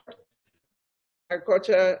Development,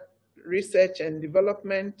 Agriculture Research and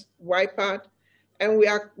Development, WIPAD, and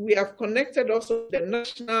we have connected also the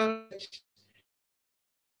national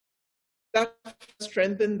that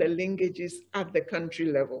strengthen the linkages at the country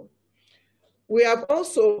level. We have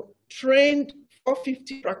also trained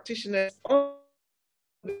 450 practitioners on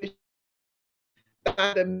the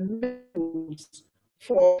tools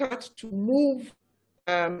for TAAT to move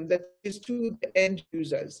that is to the end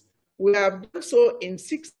users. We have done so in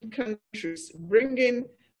 16 countries, bringing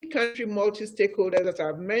country multi-stakeholders that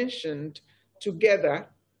I've mentioned together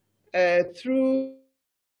through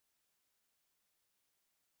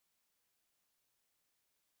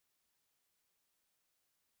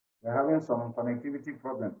We're having some connectivity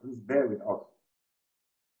problems. Please bear with us.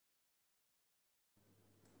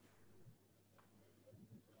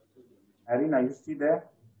 Irene, are you still there?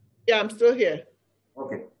 Yeah, I'm still here.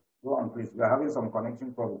 Okay, go on, please. We're having some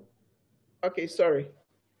connection problems. Okay, sorry.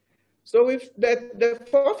 So with the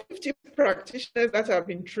 450 practitioners that have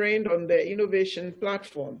been trained on the innovation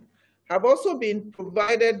platform have also been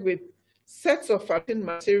provided with sets of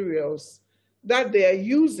materials that they are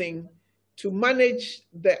using to manage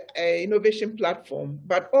the innovation platform,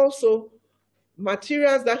 but also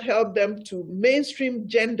materials that help them to mainstream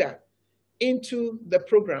gender into the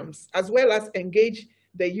programs, as well as engage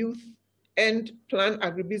the youth and plan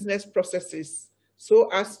agribusiness processes so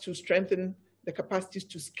as to strengthen the capacities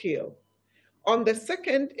to scale. On the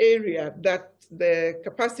second area that the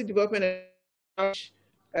Capacity Development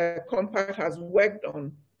Compact has worked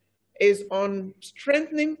on is on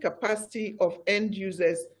strengthening capacity of end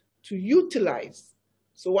users to utilize.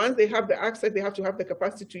 So once they have the access, they have to have the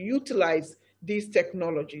capacity to utilize these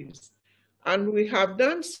technologies. And we have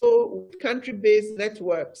done so with country-based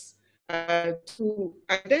networks to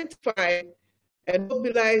identify and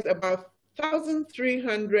mobilize about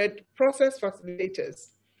 1,300 process facilitators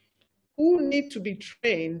who need to be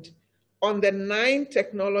trained on the 9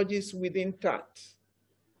 technologies within TAAT.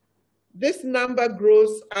 This number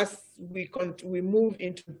grows as we move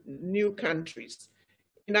into new countries.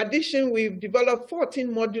 In addition, we've developed 14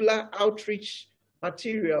 modular outreach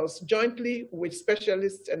materials jointly with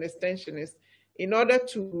specialists and extensionists in order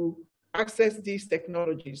to access these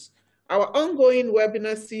technologies. Our ongoing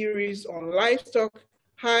webinar series on livestock,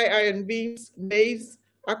 high iron beans, maize,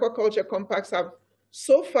 aquaculture compacts have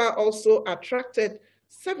so far also attracted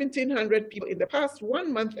 1,700 people in the past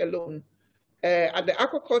 1 month alone. At the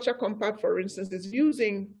aquaculture compact, for instance, is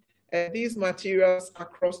using these materials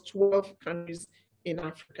across 12 countries in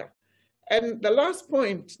Africa. And the last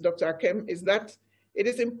point, Dr. Akem, is that it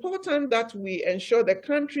is important that we ensure that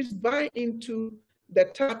countries buy into the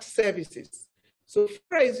TAAT services. So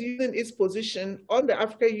FARA is using its position on the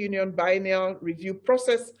African Union biennial review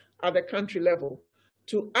process at the country level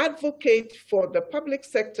to advocate for the public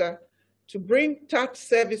sector to bring TAAT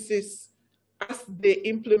services as they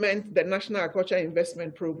implement the National Agriculture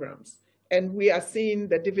Investment Programs. And we are seeing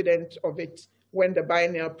the dividend of it when the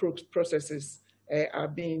biennial processes are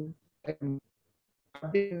being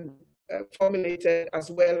formulated,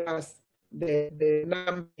 as well as the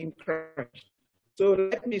NAM being crushed. So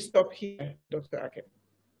let me stop here, Dr. Akem.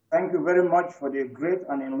 Thank you very much for the great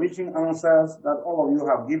and enriching answers that all of you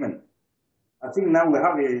have given. I think now we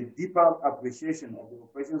have a deeper appreciation of the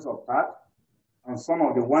operations of TAAT and some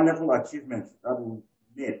of the wonderful achievements that we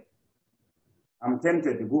made. I'm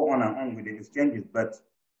tempted to go on and on with the exchanges, but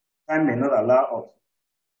time may not allow us.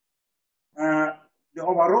 The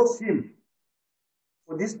overall theme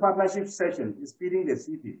for this partnership session is feeding the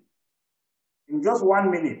city. In just 1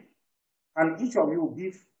 minute, can each of you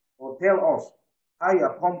give or tell us how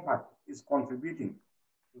your compact is contributing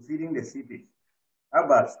to feeding the city?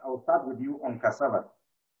 Abbas, I will start with you on cassava.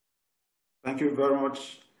 Thank you very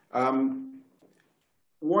much.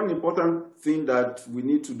 One important thing that we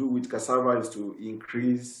need to do with cassava is to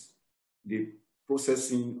increase the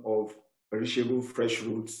processing of perishable fresh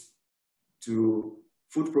roots to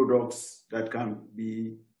food products that can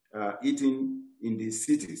be eaten in the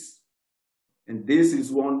cities. And this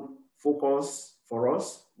is one focus for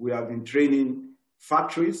us. We have been training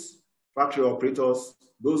factory operators,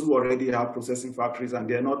 those who already have processing factories, and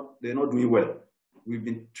they're not doing well. We've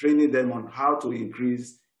been training them on how to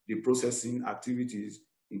increase the processing activities,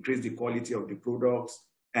 increase the quality of the products,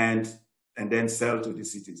 and then sell to the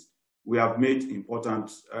cities. We have made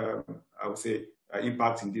important, I would say,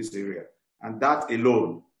 impact in this area. And that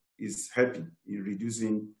alone is helping in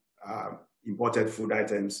reducing imported food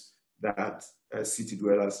items that city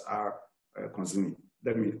dwellers are consuming.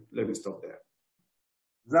 Let me stop there.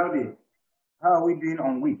 Zaudi, how are we doing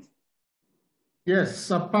on wheat? Yes,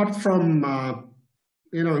 apart from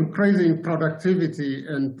increasing productivity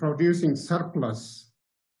and producing surplus,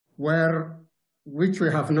 which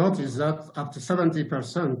we have noticed that up to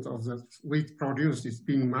 70% of the wheat produced is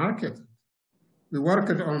being marketed. We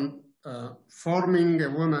worked on forming a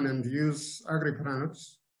women and youth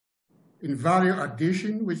agripreneurs in value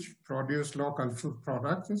addition, which produce local food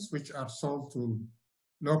products, which are sold to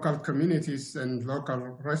local communities and local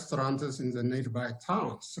restaurants in the nearby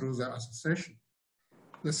towns through the association.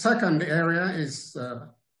 The second area is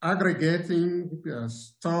aggregating,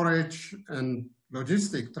 storage, and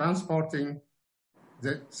logistic, transporting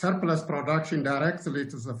the surplus production directly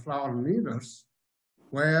to the flour millers,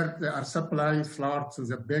 where they are supplying flour to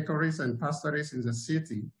the bakeries and pastries in the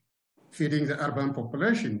city, feeding the urban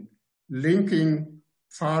population, linking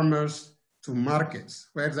farmers to markets,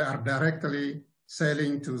 where they are directly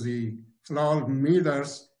selling to the flour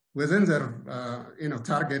millers within their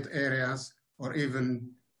target areas, or even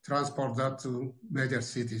transport that to major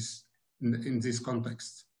cities in this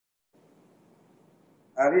context.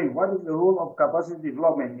 Irene, what is the role of capacity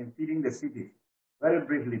development in feeding the city? Very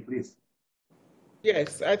briefly, please.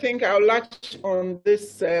 Yes, I think I'll latch on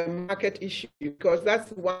this market issue, because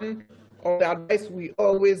that's one of the advice we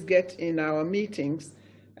always get in our meetings.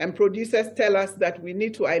 And producers tell us that we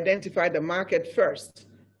need to identify the market first,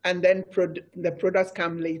 and then the products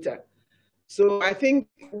come later. So I think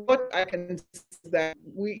what I can say is that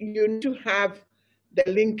you need to have the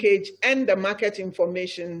linkage and the market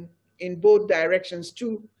information in both directions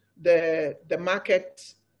to the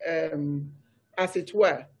market, as it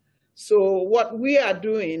were. So what we are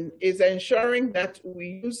doing is ensuring that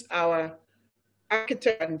we use our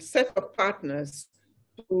architect and set of partners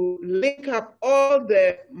to link up all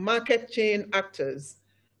the market chain actors,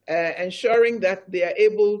 ensuring that they are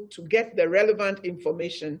able to get the relevant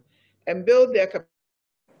information and build their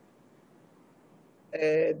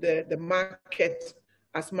the market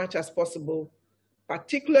as much as possible,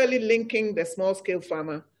 particularly linking the small-scale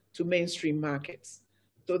farmer to mainstream markets.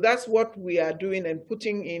 So that's what we are doing and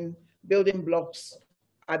putting in building blocks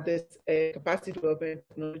at this capacity development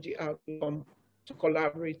technology outcome to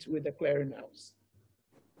collaborate with the clearinghouse.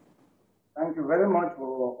 Thank you very much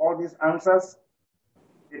for all these answers.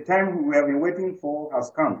 The time we have been waiting for has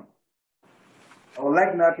come. I would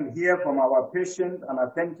like now to hear from our patient and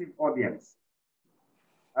attentive audience.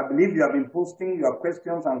 I believe you have been posting your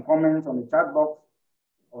questions and comments on the chat box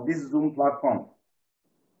of this Zoom platform.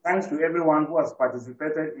 Thanks to everyone who has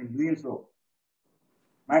participated in doing so.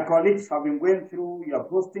 My colleagues have been going through your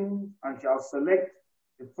postings and shall select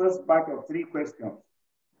the first batch of 3 questions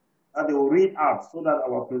that they will read out so that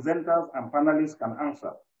our presenters and panelists can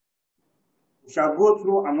answer. We shall go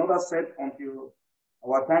through another set until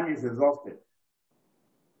our time is exhausted.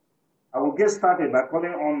 I will get started by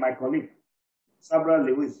calling on my colleague, Sabra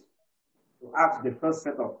Lewis, to ask the first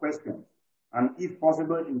set of questions, and if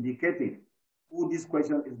possible, indicating who this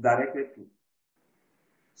question is directed to.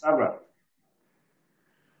 Sabra.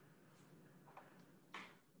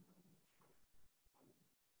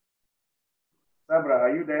 Sabra,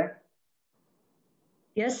 are you there?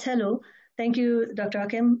 Yes, hello. Thank you, Dr.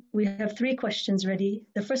 Hakim. We have 3 questions ready.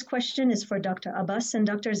 The first question is for Dr. Abbas and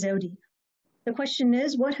Dr. Zaudi. The question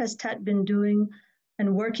is, what has TAAT been doing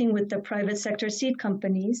and working with the private sector seed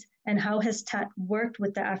companies, and how has TAAT worked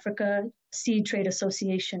with the Africa Seed Trade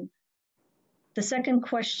Association? The second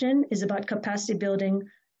question is about capacity building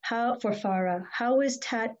for FARA. How is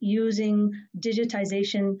TAAT using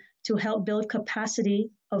digitization to help build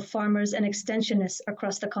capacity of farmers and extensionists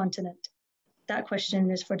across the continent? That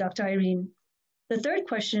question is for Dr. Irene. The third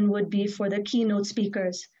question would be for the keynote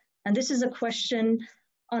speakers. And this is a question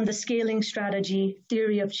on the scaling strategy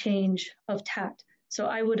theory of change of TAAT. So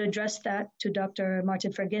I would address that to Dr.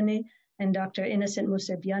 Martin Fergene and Dr. Innocent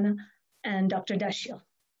Musebiana and Dr. Dashiell.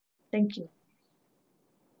 Thank you.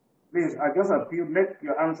 Please, I just appeal, make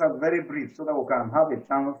your answers very brief so that we can have a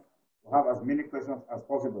chance to have as many questions as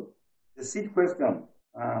possible. The seed question,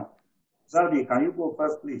 Zaudi, can you go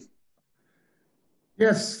first, please?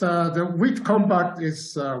 Yes, the Wheat Compact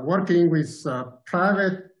is working with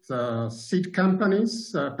private seed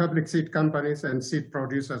companies, public seed companies, and seed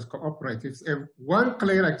producers cooperatives. One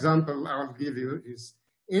clear example I'll give you is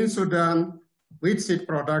in Sudan, wheat seed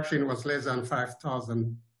production was less than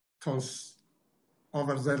 5,000 tons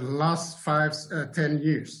over the last 10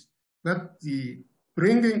 years. But the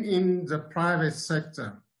bringing in the private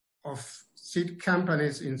sector of seed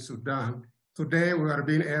companies in Sudan, today we are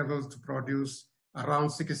being able to produce around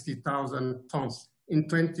 60,000 tons in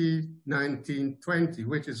 2019-20,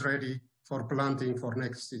 which is ready for planting for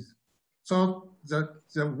next season. So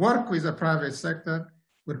the work with the private sector,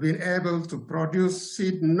 we've been able to produce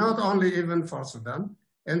seed not only even for Sudan,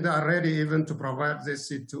 and they are ready even to provide this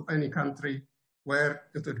seed to any country where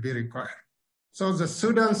it would be required. So the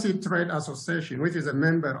Sudan Seed Trade Association, which is a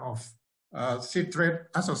member of Seed Trade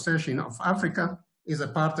Association of Africa, is a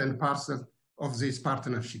part and parcel of this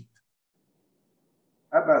partnership.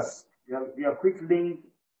 Abbas, your quick link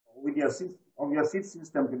with your seed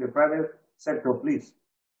system to the private sector, please.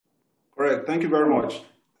 Correct. Thank you very much.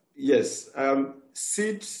 Yes,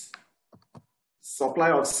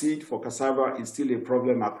 supply of seed for cassava is still a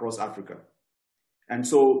problem across Africa. And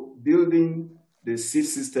so building the seed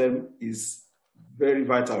system is very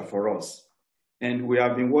vital for us. And we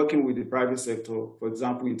have been working with the private sector, for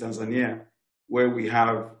example, in Tanzania, where we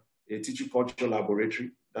have a tissue-culture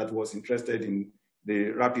laboratory that was interested in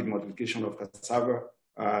the rapid multiplication of cassava.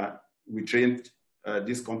 We trained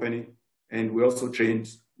this company, and we also trained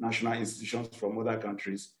national institutions from other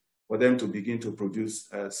countries for them to begin to produce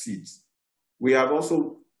seeds. We have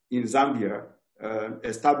also, in Zambia,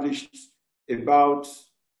 established about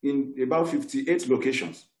 58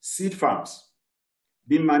 locations, seed farms,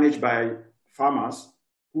 being managed by farmers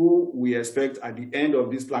who we expect at the end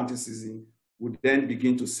of this planting season would then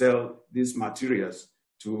begin to sell these materials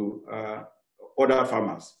to other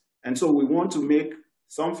farmers. And so we want to make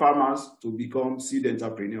some farmers to become seed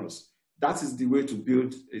entrepreneurs. That is the way to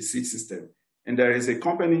build a seed system. And there is a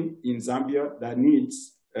company in Zambia that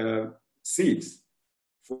needs seeds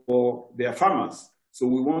for their farmers. So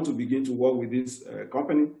we want to begin to work with this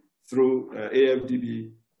company through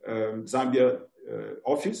AFDB Zambia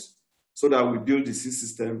office so that we build the seed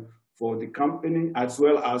system for the company as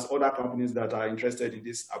well as other companies that are interested in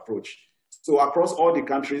this approach. So across all the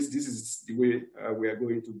countries, this is the way we are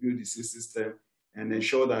going to build the seed system and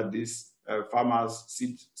ensure that these farmers,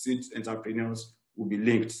 seed entrepreneurs will be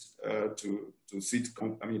linked to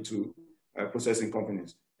processing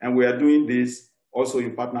companies. And we are doing this also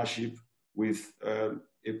in partnership with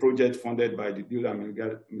a project funded by the Bill and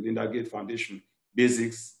Melinda Gates Foundation,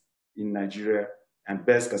 BASICS in Nigeria and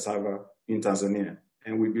Best Cassava in Tanzania.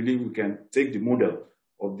 And we believe we can take the model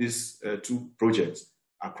of these two projects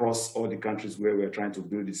across all the countries where we're trying to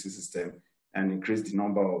build the seed system and increase the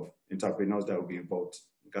number of entrepreneurs that will be involved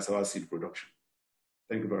in cassava seed production.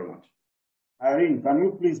 Thank you very much. Irene, can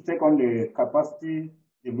you please take on the capacity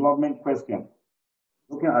development question,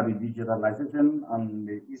 looking at the digitalization and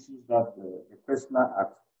the issues that the questioner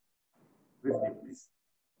asked? Please.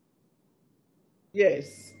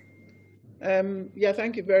 Yes. Yeah,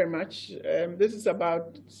 thank you very much. This is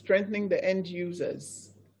about strengthening the end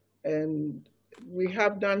users. And we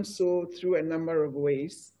have done so through a number of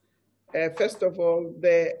ways. First of all,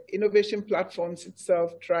 the innovation platforms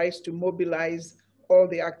itself tries to mobilize all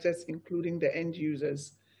the actors, including the end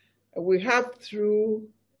users. We have, through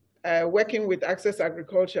working with Access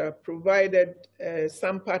Agriculture, provided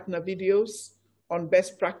some partner videos on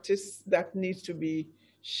best practice that needs to be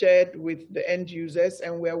shared with the end users.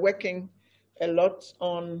 And we're working a lot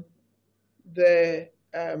on the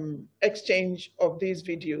exchange of these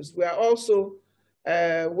videos. We are also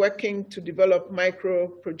working to develop micro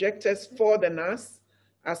projectors for the NAS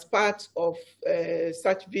as part of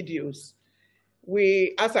such videos.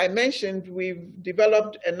 As I mentioned, we've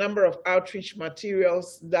developed a number of outreach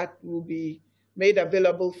materials that will be made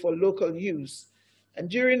available for local use. And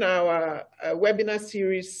during our webinar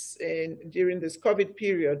series during this COVID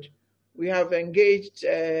period, we have engaged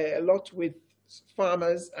a lot with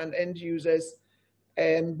farmers and end users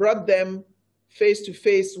and brought them face to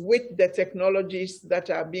face with the technologies that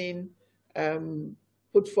are being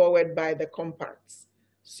put forward by the compacts.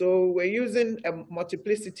 So we're using a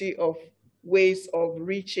multiplicity of ways of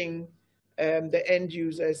reaching the end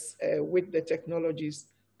users with the technologies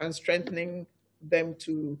and strengthening them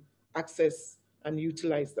to access and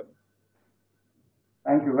utilize them.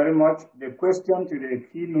 Thank you very much. The question to the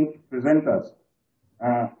keynote presenters.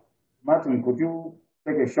 Martin, could you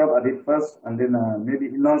take a shot at it first, and then maybe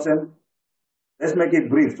Innocent? Let's make it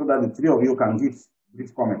brief so that the three of you can give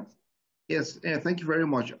brief comments. Yes, thank you very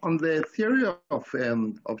much. On the theory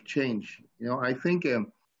of change, I think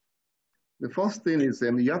the first thing is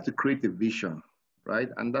you have to create a vision, right?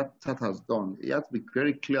 And that has done. You have to be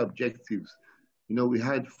very clear objectives. We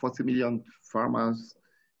had 40 million farmers.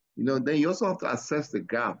 Then you also have to assess the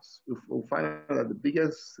gaps. We'll find out that the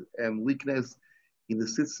biggest weakness in the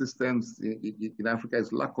seed systems in Africa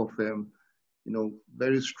is lack of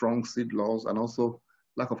very strong seed laws, and also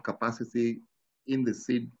lack of capacity in the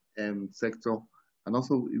seed sector. And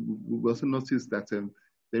also, we also noticed that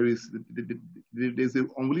there's an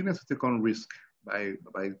unwillingness to take on risk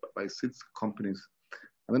by seed companies.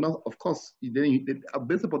 And then, of course,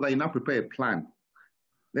 based upon that, you now prepare a plan.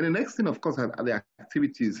 Then the next thing, of course, are the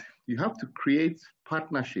activities. You have to create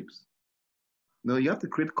partnerships. You have to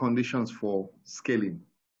create conditions for scaling.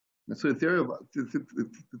 And so the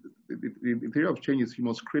theory of change is you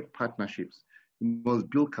must create partnerships. You must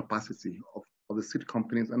build capacity of the seed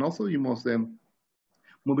companies, and also you must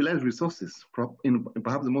mobilize resources, perhaps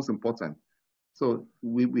the most important. So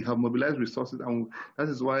we have mobilized resources, and that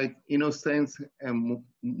is why Innocent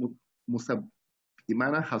Musa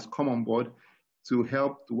Imana has come on board to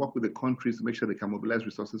help to work with the countries to make sure they can mobilize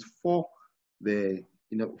resources for the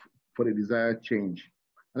desired change.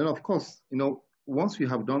 And then, of course, once you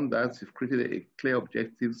have done that, you've created a clear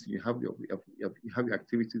objectives, you have your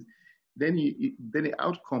activities, then the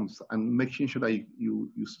outcomes, and making sure that you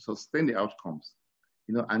sustain the outcomes,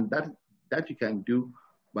 and that you can do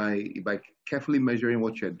by carefully measuring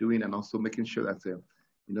what you're doing, and also making sure that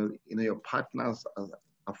your partners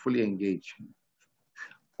are fully engaged.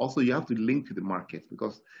 Also, you have to link to the market,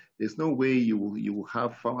 because there's no way you will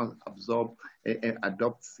have farmers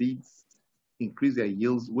adopt seeds, increase their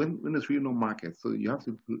yields when there's really no market. So you have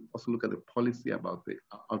to also look at the policy about the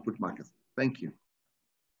output markets. Thank you.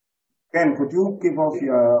 Ken, could you give us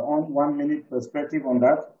your own 1 minute perspective on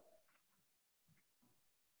that?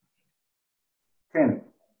 Ken.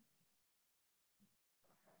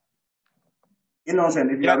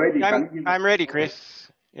 Innocent, if you're ready. I'm ready,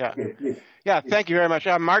 Chris. Yeah. Okay, please. Yeah, thank you very much.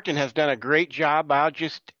 Martin has done a great job. I'll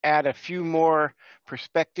just add a few more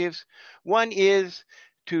perspectives. One is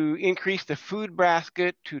to increase the food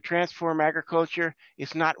basket, to transform agriculture.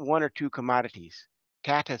 It's not 1 or 2 commodities.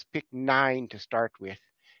 TAAT has picked 9 to start with,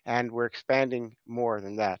 and we're expanding more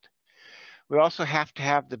than that. We also have to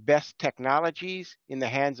have the best technologies in the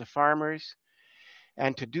hands of farmers.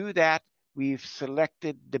 And to do that, we've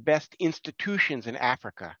selected the best institutions in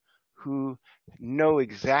Africa who know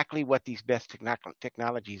exactly what these best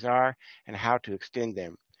technologies are and how to extend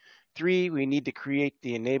them. 3, we need to create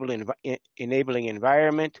the enabling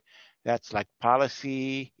environment. That's like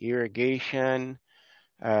policy, irrigation,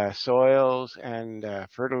 soils, and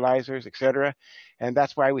fertilizers, etc. And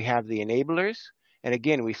that's why we have the enablers. And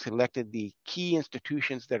again, we selected the key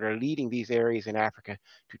institutions that are leading these areas in Africa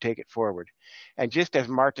to take it forward. And just as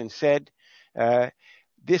Martin said,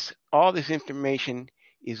 all this information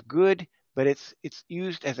is good, but it's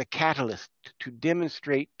used as a catalyst to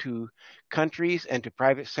demonstrate to countries and to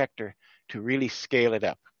private sector to really scale it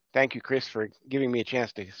up. Thank you, Chris, for giving me a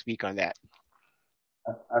chance to speak on that.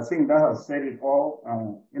 I think that has said it all.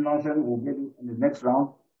 Innocent will get it in the next round.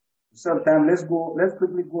 Save time, let's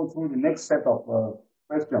quickly go through the next set of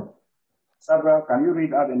questions. Sabra, can you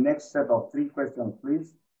read out the next set of 3 questions,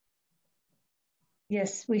 please?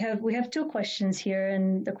 Yes, we have 2 questions here,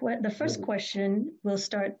 and the first question will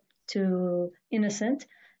start to Innocent,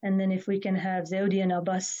 and then if we can have Zeudi and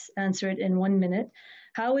Abbas answer it in 1 minute.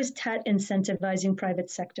 How is TAAT incentivizing private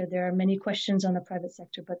sector? There are many questions on the private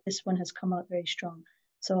sector, but this one has come out very strong.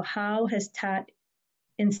 So how has TAAT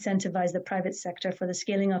incentivized the private sector for the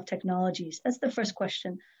scaling of technologies? That's the first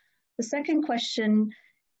question. The second question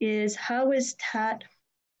is how is TAAT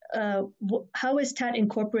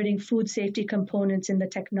incorporating food safety components in the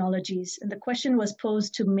technologies? And the question was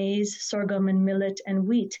posed to maize, sorghum, and millet, and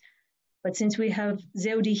wheat. But since we have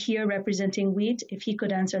Zeudi here representing wheat, if he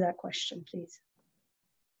could answer that question, please.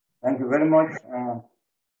 Thank you very much.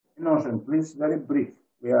 Innocent, please, very brief.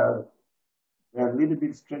 We are a little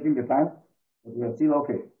bit stretching the time, but we are still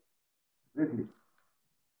okay. Briefly.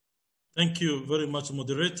 Thank you very much,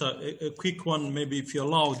 moderator. A quick one, maybe if you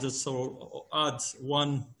allow, just add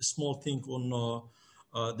one small thing on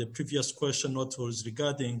the previous question, what was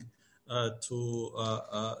regarding to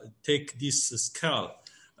take this scale,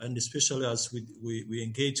 and especially as we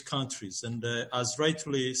engage countries. And as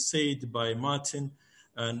rightly said by Martin,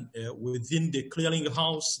 and within the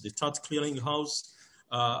clearinghouse, the TAAT clearinghouse,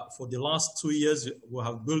 for the last 2 years, we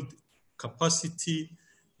have built capacity,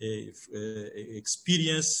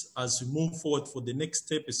 experience as we move forward for the next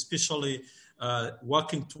step, especially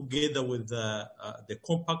working together with the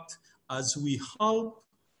Compact as we help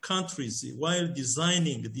countries while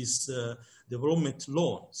designing these development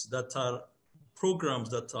loans that are programs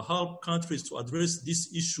that help countries to address this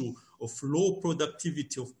issue of low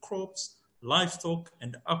productivity of crops, livestock,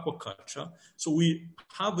 and aquaculture. So we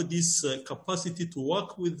have this capacity to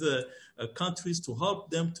work with the countries to help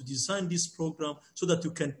them to design this program so that you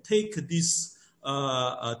can take this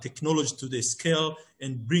technology to the scale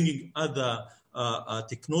and bringing other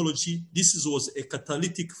technology. This was a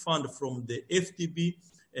catalytic fund from the FDB,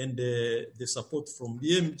 and the support from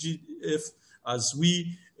the MGF as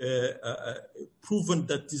we proven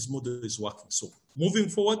that this model is working. So moving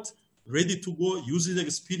forward, ready to go, using the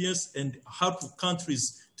experience and help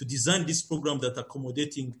countries to design this program that are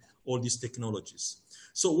accommodating all these technologies.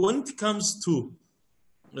 So when it comes to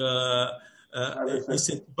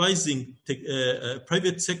incentivizing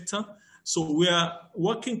private sector, so we are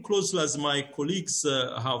working closely, as my colleagues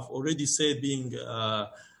have already said, being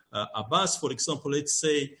Abbas, for example, let's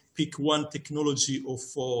say pick one technology of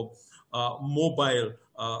mobile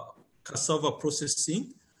cassava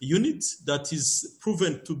processing unit that is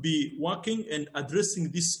proven to be working and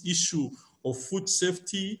addressing this issue of food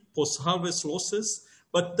safety, post-harvest losses,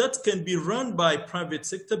 but that can be run by private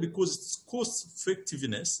sector because it's cost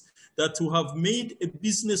effectiveness that we have made a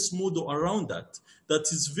business model around that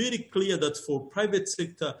is very clear that for private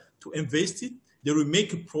sector to invest it, they will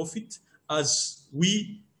make a profit as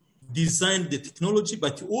we design the technology,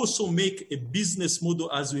 but also make a business model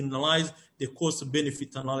as we analyze the cost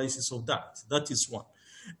benefit analysis of that. That is one.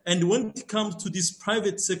 And when it comes to this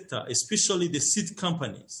private sector, especially the seed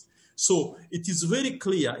companies, so it is very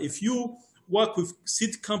clear if you work with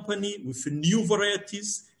seed company with new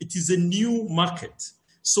varieties, it is a new market.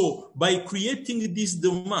 So by creating this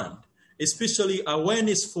demand, especially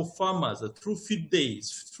awareness for farmers through feed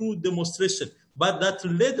days, through demonstration, but that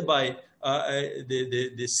led by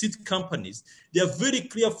the seed companies, they are very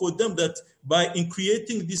clear for them that in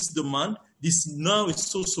creating this demand, this now is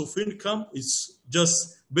source of income, it's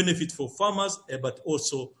just benefit for farmers, but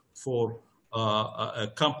also for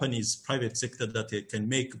companies, private sector, that they can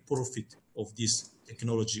make profit of this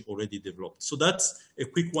technology already developed. So that's a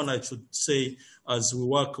quick one, I should say, as we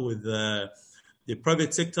work with the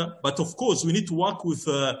private sector. But of course, we need to work with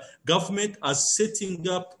government as setting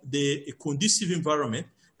up a conducive environment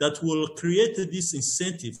that will create this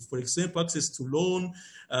incentive, for example, access to loan,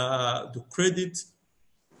 to credit,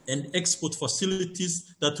 and export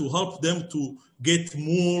facilities that will help them to get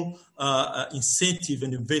more incentive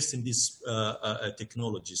and invest in these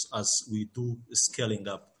technologies as we do scaling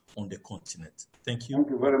up on the continent. Thank you. Thank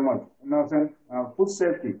you very much. Nelson, food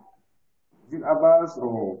safety. Is it Abbas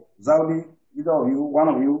or Zaudi? Either of you, one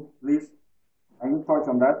of you, please. Can you touch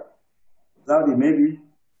on that? Zaudi, maybe.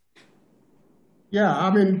 Yeah, I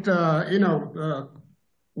mean,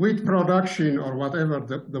 wheat production or whatever,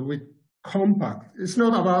 the wheat compact, it's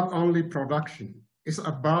not about only production. It's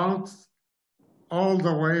about all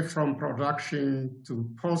the way from production to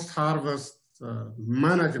post-harvest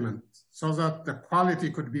management so that the quality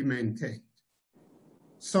could be maintained.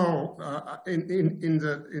 So in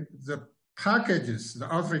the packages,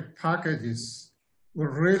 the outreach packages will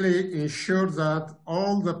really ensure that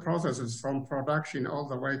all the processes from production all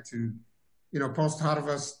the way to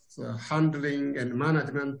post-harvest handling and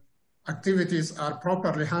management activities are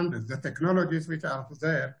properly handled. The technologies which are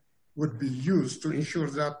there would be used to ensure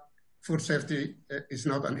that food safety is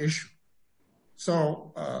not an issue.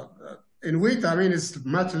 So in wheat, I mean, it's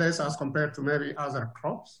much less as compared to maybe other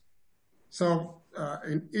crops. So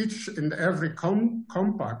in every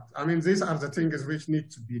compact, I mean, these are the things which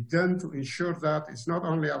need to be done to ensure that it's not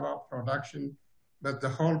only about production, but the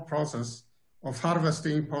whole process of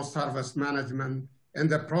harvesting, post-harvest management, and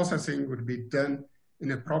the processing would be done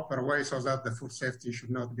in a proper way so that the food safety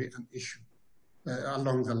should not be an issue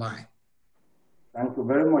along the line. Thank you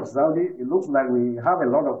very much, Zaudi. It looks like we have a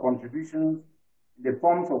lot of contributions in the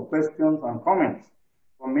forms of questions and comments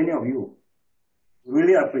from many of you. We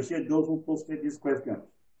really appreciate those who posted these questions.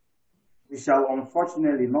 We shall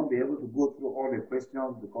unfortunately not be able to go through all the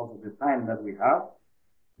questions because of the time that we have.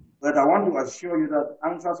 But I want to assure you that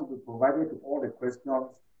answers will be provided to all the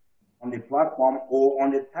questions on the platform or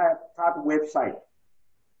on the TAAT website.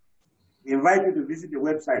 We invite you to visit the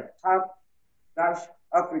website,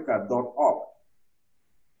 taat-africa.org.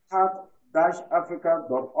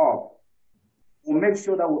 taat-africa.org. We'll make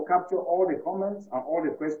sure that we'll capture all the comments and all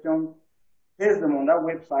the questions, paste them on that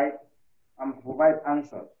website, and provide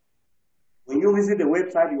answers. When you visit the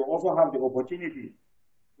website, you also have the opportunity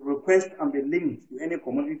to request and be linked to any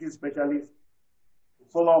community specialist to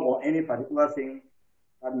follow up on any particular thing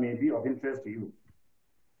that may be of interest to you.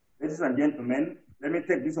 Ladies and gentlemen, let me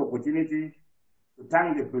take this opportunity to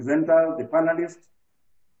thank the presenters, the panelists,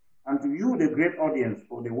 and to you, the great audience,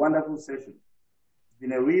 for the wonderful session. It's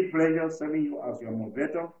been a real pleasure serving you as your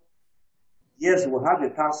moderator. Yes, we have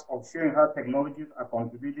the task of sharing how technologies are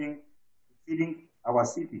contributing to feeding our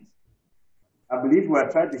cities. I believe we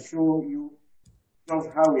are trying to show you just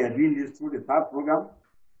how we are doing this through the TAAT program,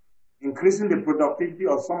 increasing the productivity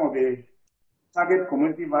of some of the target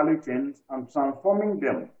community value chains and transforming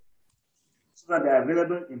them so that they are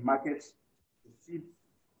available in markets to feed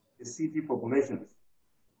the city populations.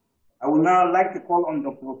 I would now like to call on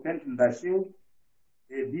Dr. Kenton Dashil,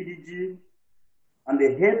 the DDG and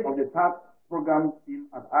the head of the TAAT program team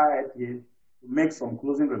at IITA, to make some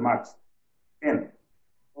closing remarks. Ken,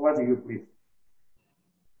 over to you, please.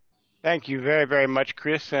 Thank you very, very much,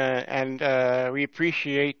 Chris. We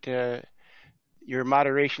appreciate your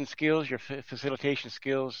moderation skills, your facilitation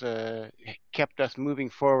skills kept us moving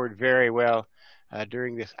forward very well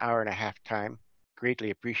during this hour-and-a-half time.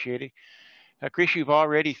 Greatly appreciated. Chris, you've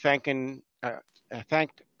already thanked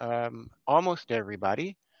almost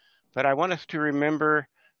everybody, but I want us to remember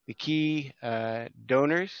the key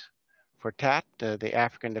donors for TAAT, the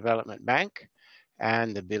African Development Bank,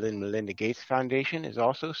 and the Bill and Melinda Gates Foundation is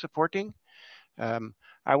also supporting.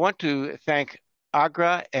 I want to thank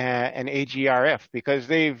AGRA and AGRF because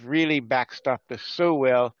they've really backstopped us so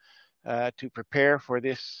well to prepare for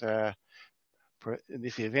this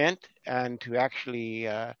event and to actually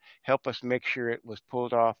help us make sure it was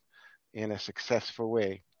pulled off in a successful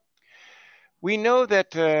way. We know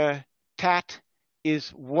that TAAT is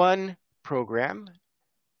one program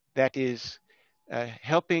that is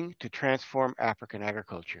helping to transform African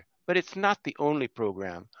agriculture, but it's not the only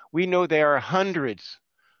program. We know there are hundreds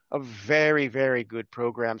of very, very good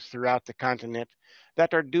programs throughout the continent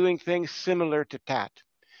that are doing things similar to TAAT.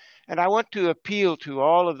 And I want to appeal to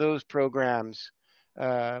all of those programs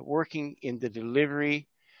working in the delivery,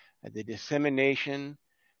 the dissemination,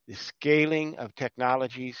 the scaling of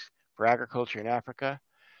technologies for agriculture in Africa.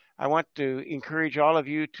 I want to encourage all of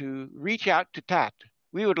you to reach out to TAAT.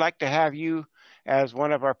 We would like to have you as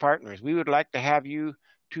one of our partners. We would like to have you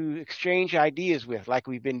to exchange ideas with, like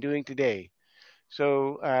we've been doing today.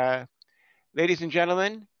 So, ladies and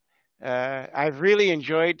gentlemen, I've really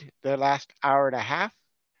enjoyed the last hour-and-a-half.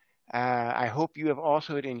 I hope you have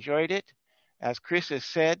also enjoyed it. As Chris has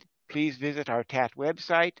said, please visit our TAAT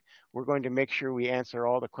website. We're going to make sure we answer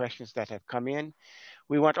all the questions that have come in.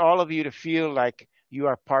 We want all of you to feel like you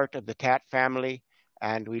are part of the TAAT family,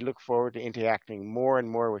 and we look forward to interacting more and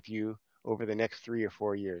more with you over the next 3 or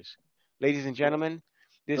 4 years. Ladies and gentlemen,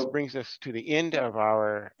 this brings us to the end of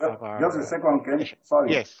our... Just a second, Ken.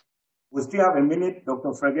 Sorry. Yes. We still have a minute. Dr.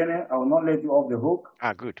 Fregene, I will not let you off the hook.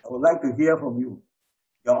 Good. I would like to hear from you.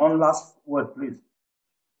 Your own last word, please.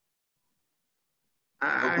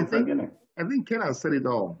 I think Ken has said it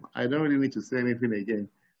all. I don't really need to say anything again.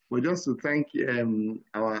 But just to thank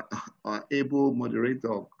our able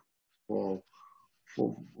moderator for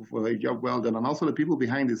a job well done, and also the people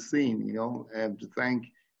behind the scene, to thank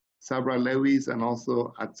Sabra Lewis and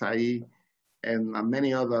also Atai and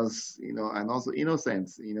many others, and also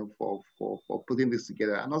Innocence, for putting this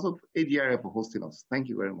together, and also AGRF for hosting us. Thank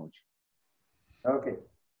you very much. Okay.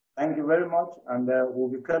 Thank you very much, and we'll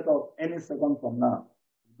be cut off any second from now.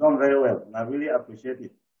 You've done very well, and I really appreciate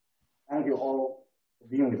it. Thank you all for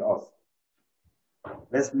being with us.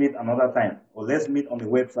 Let's meet another time, or let's meet on the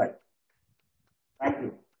website. Thank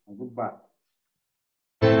you, and goodbye.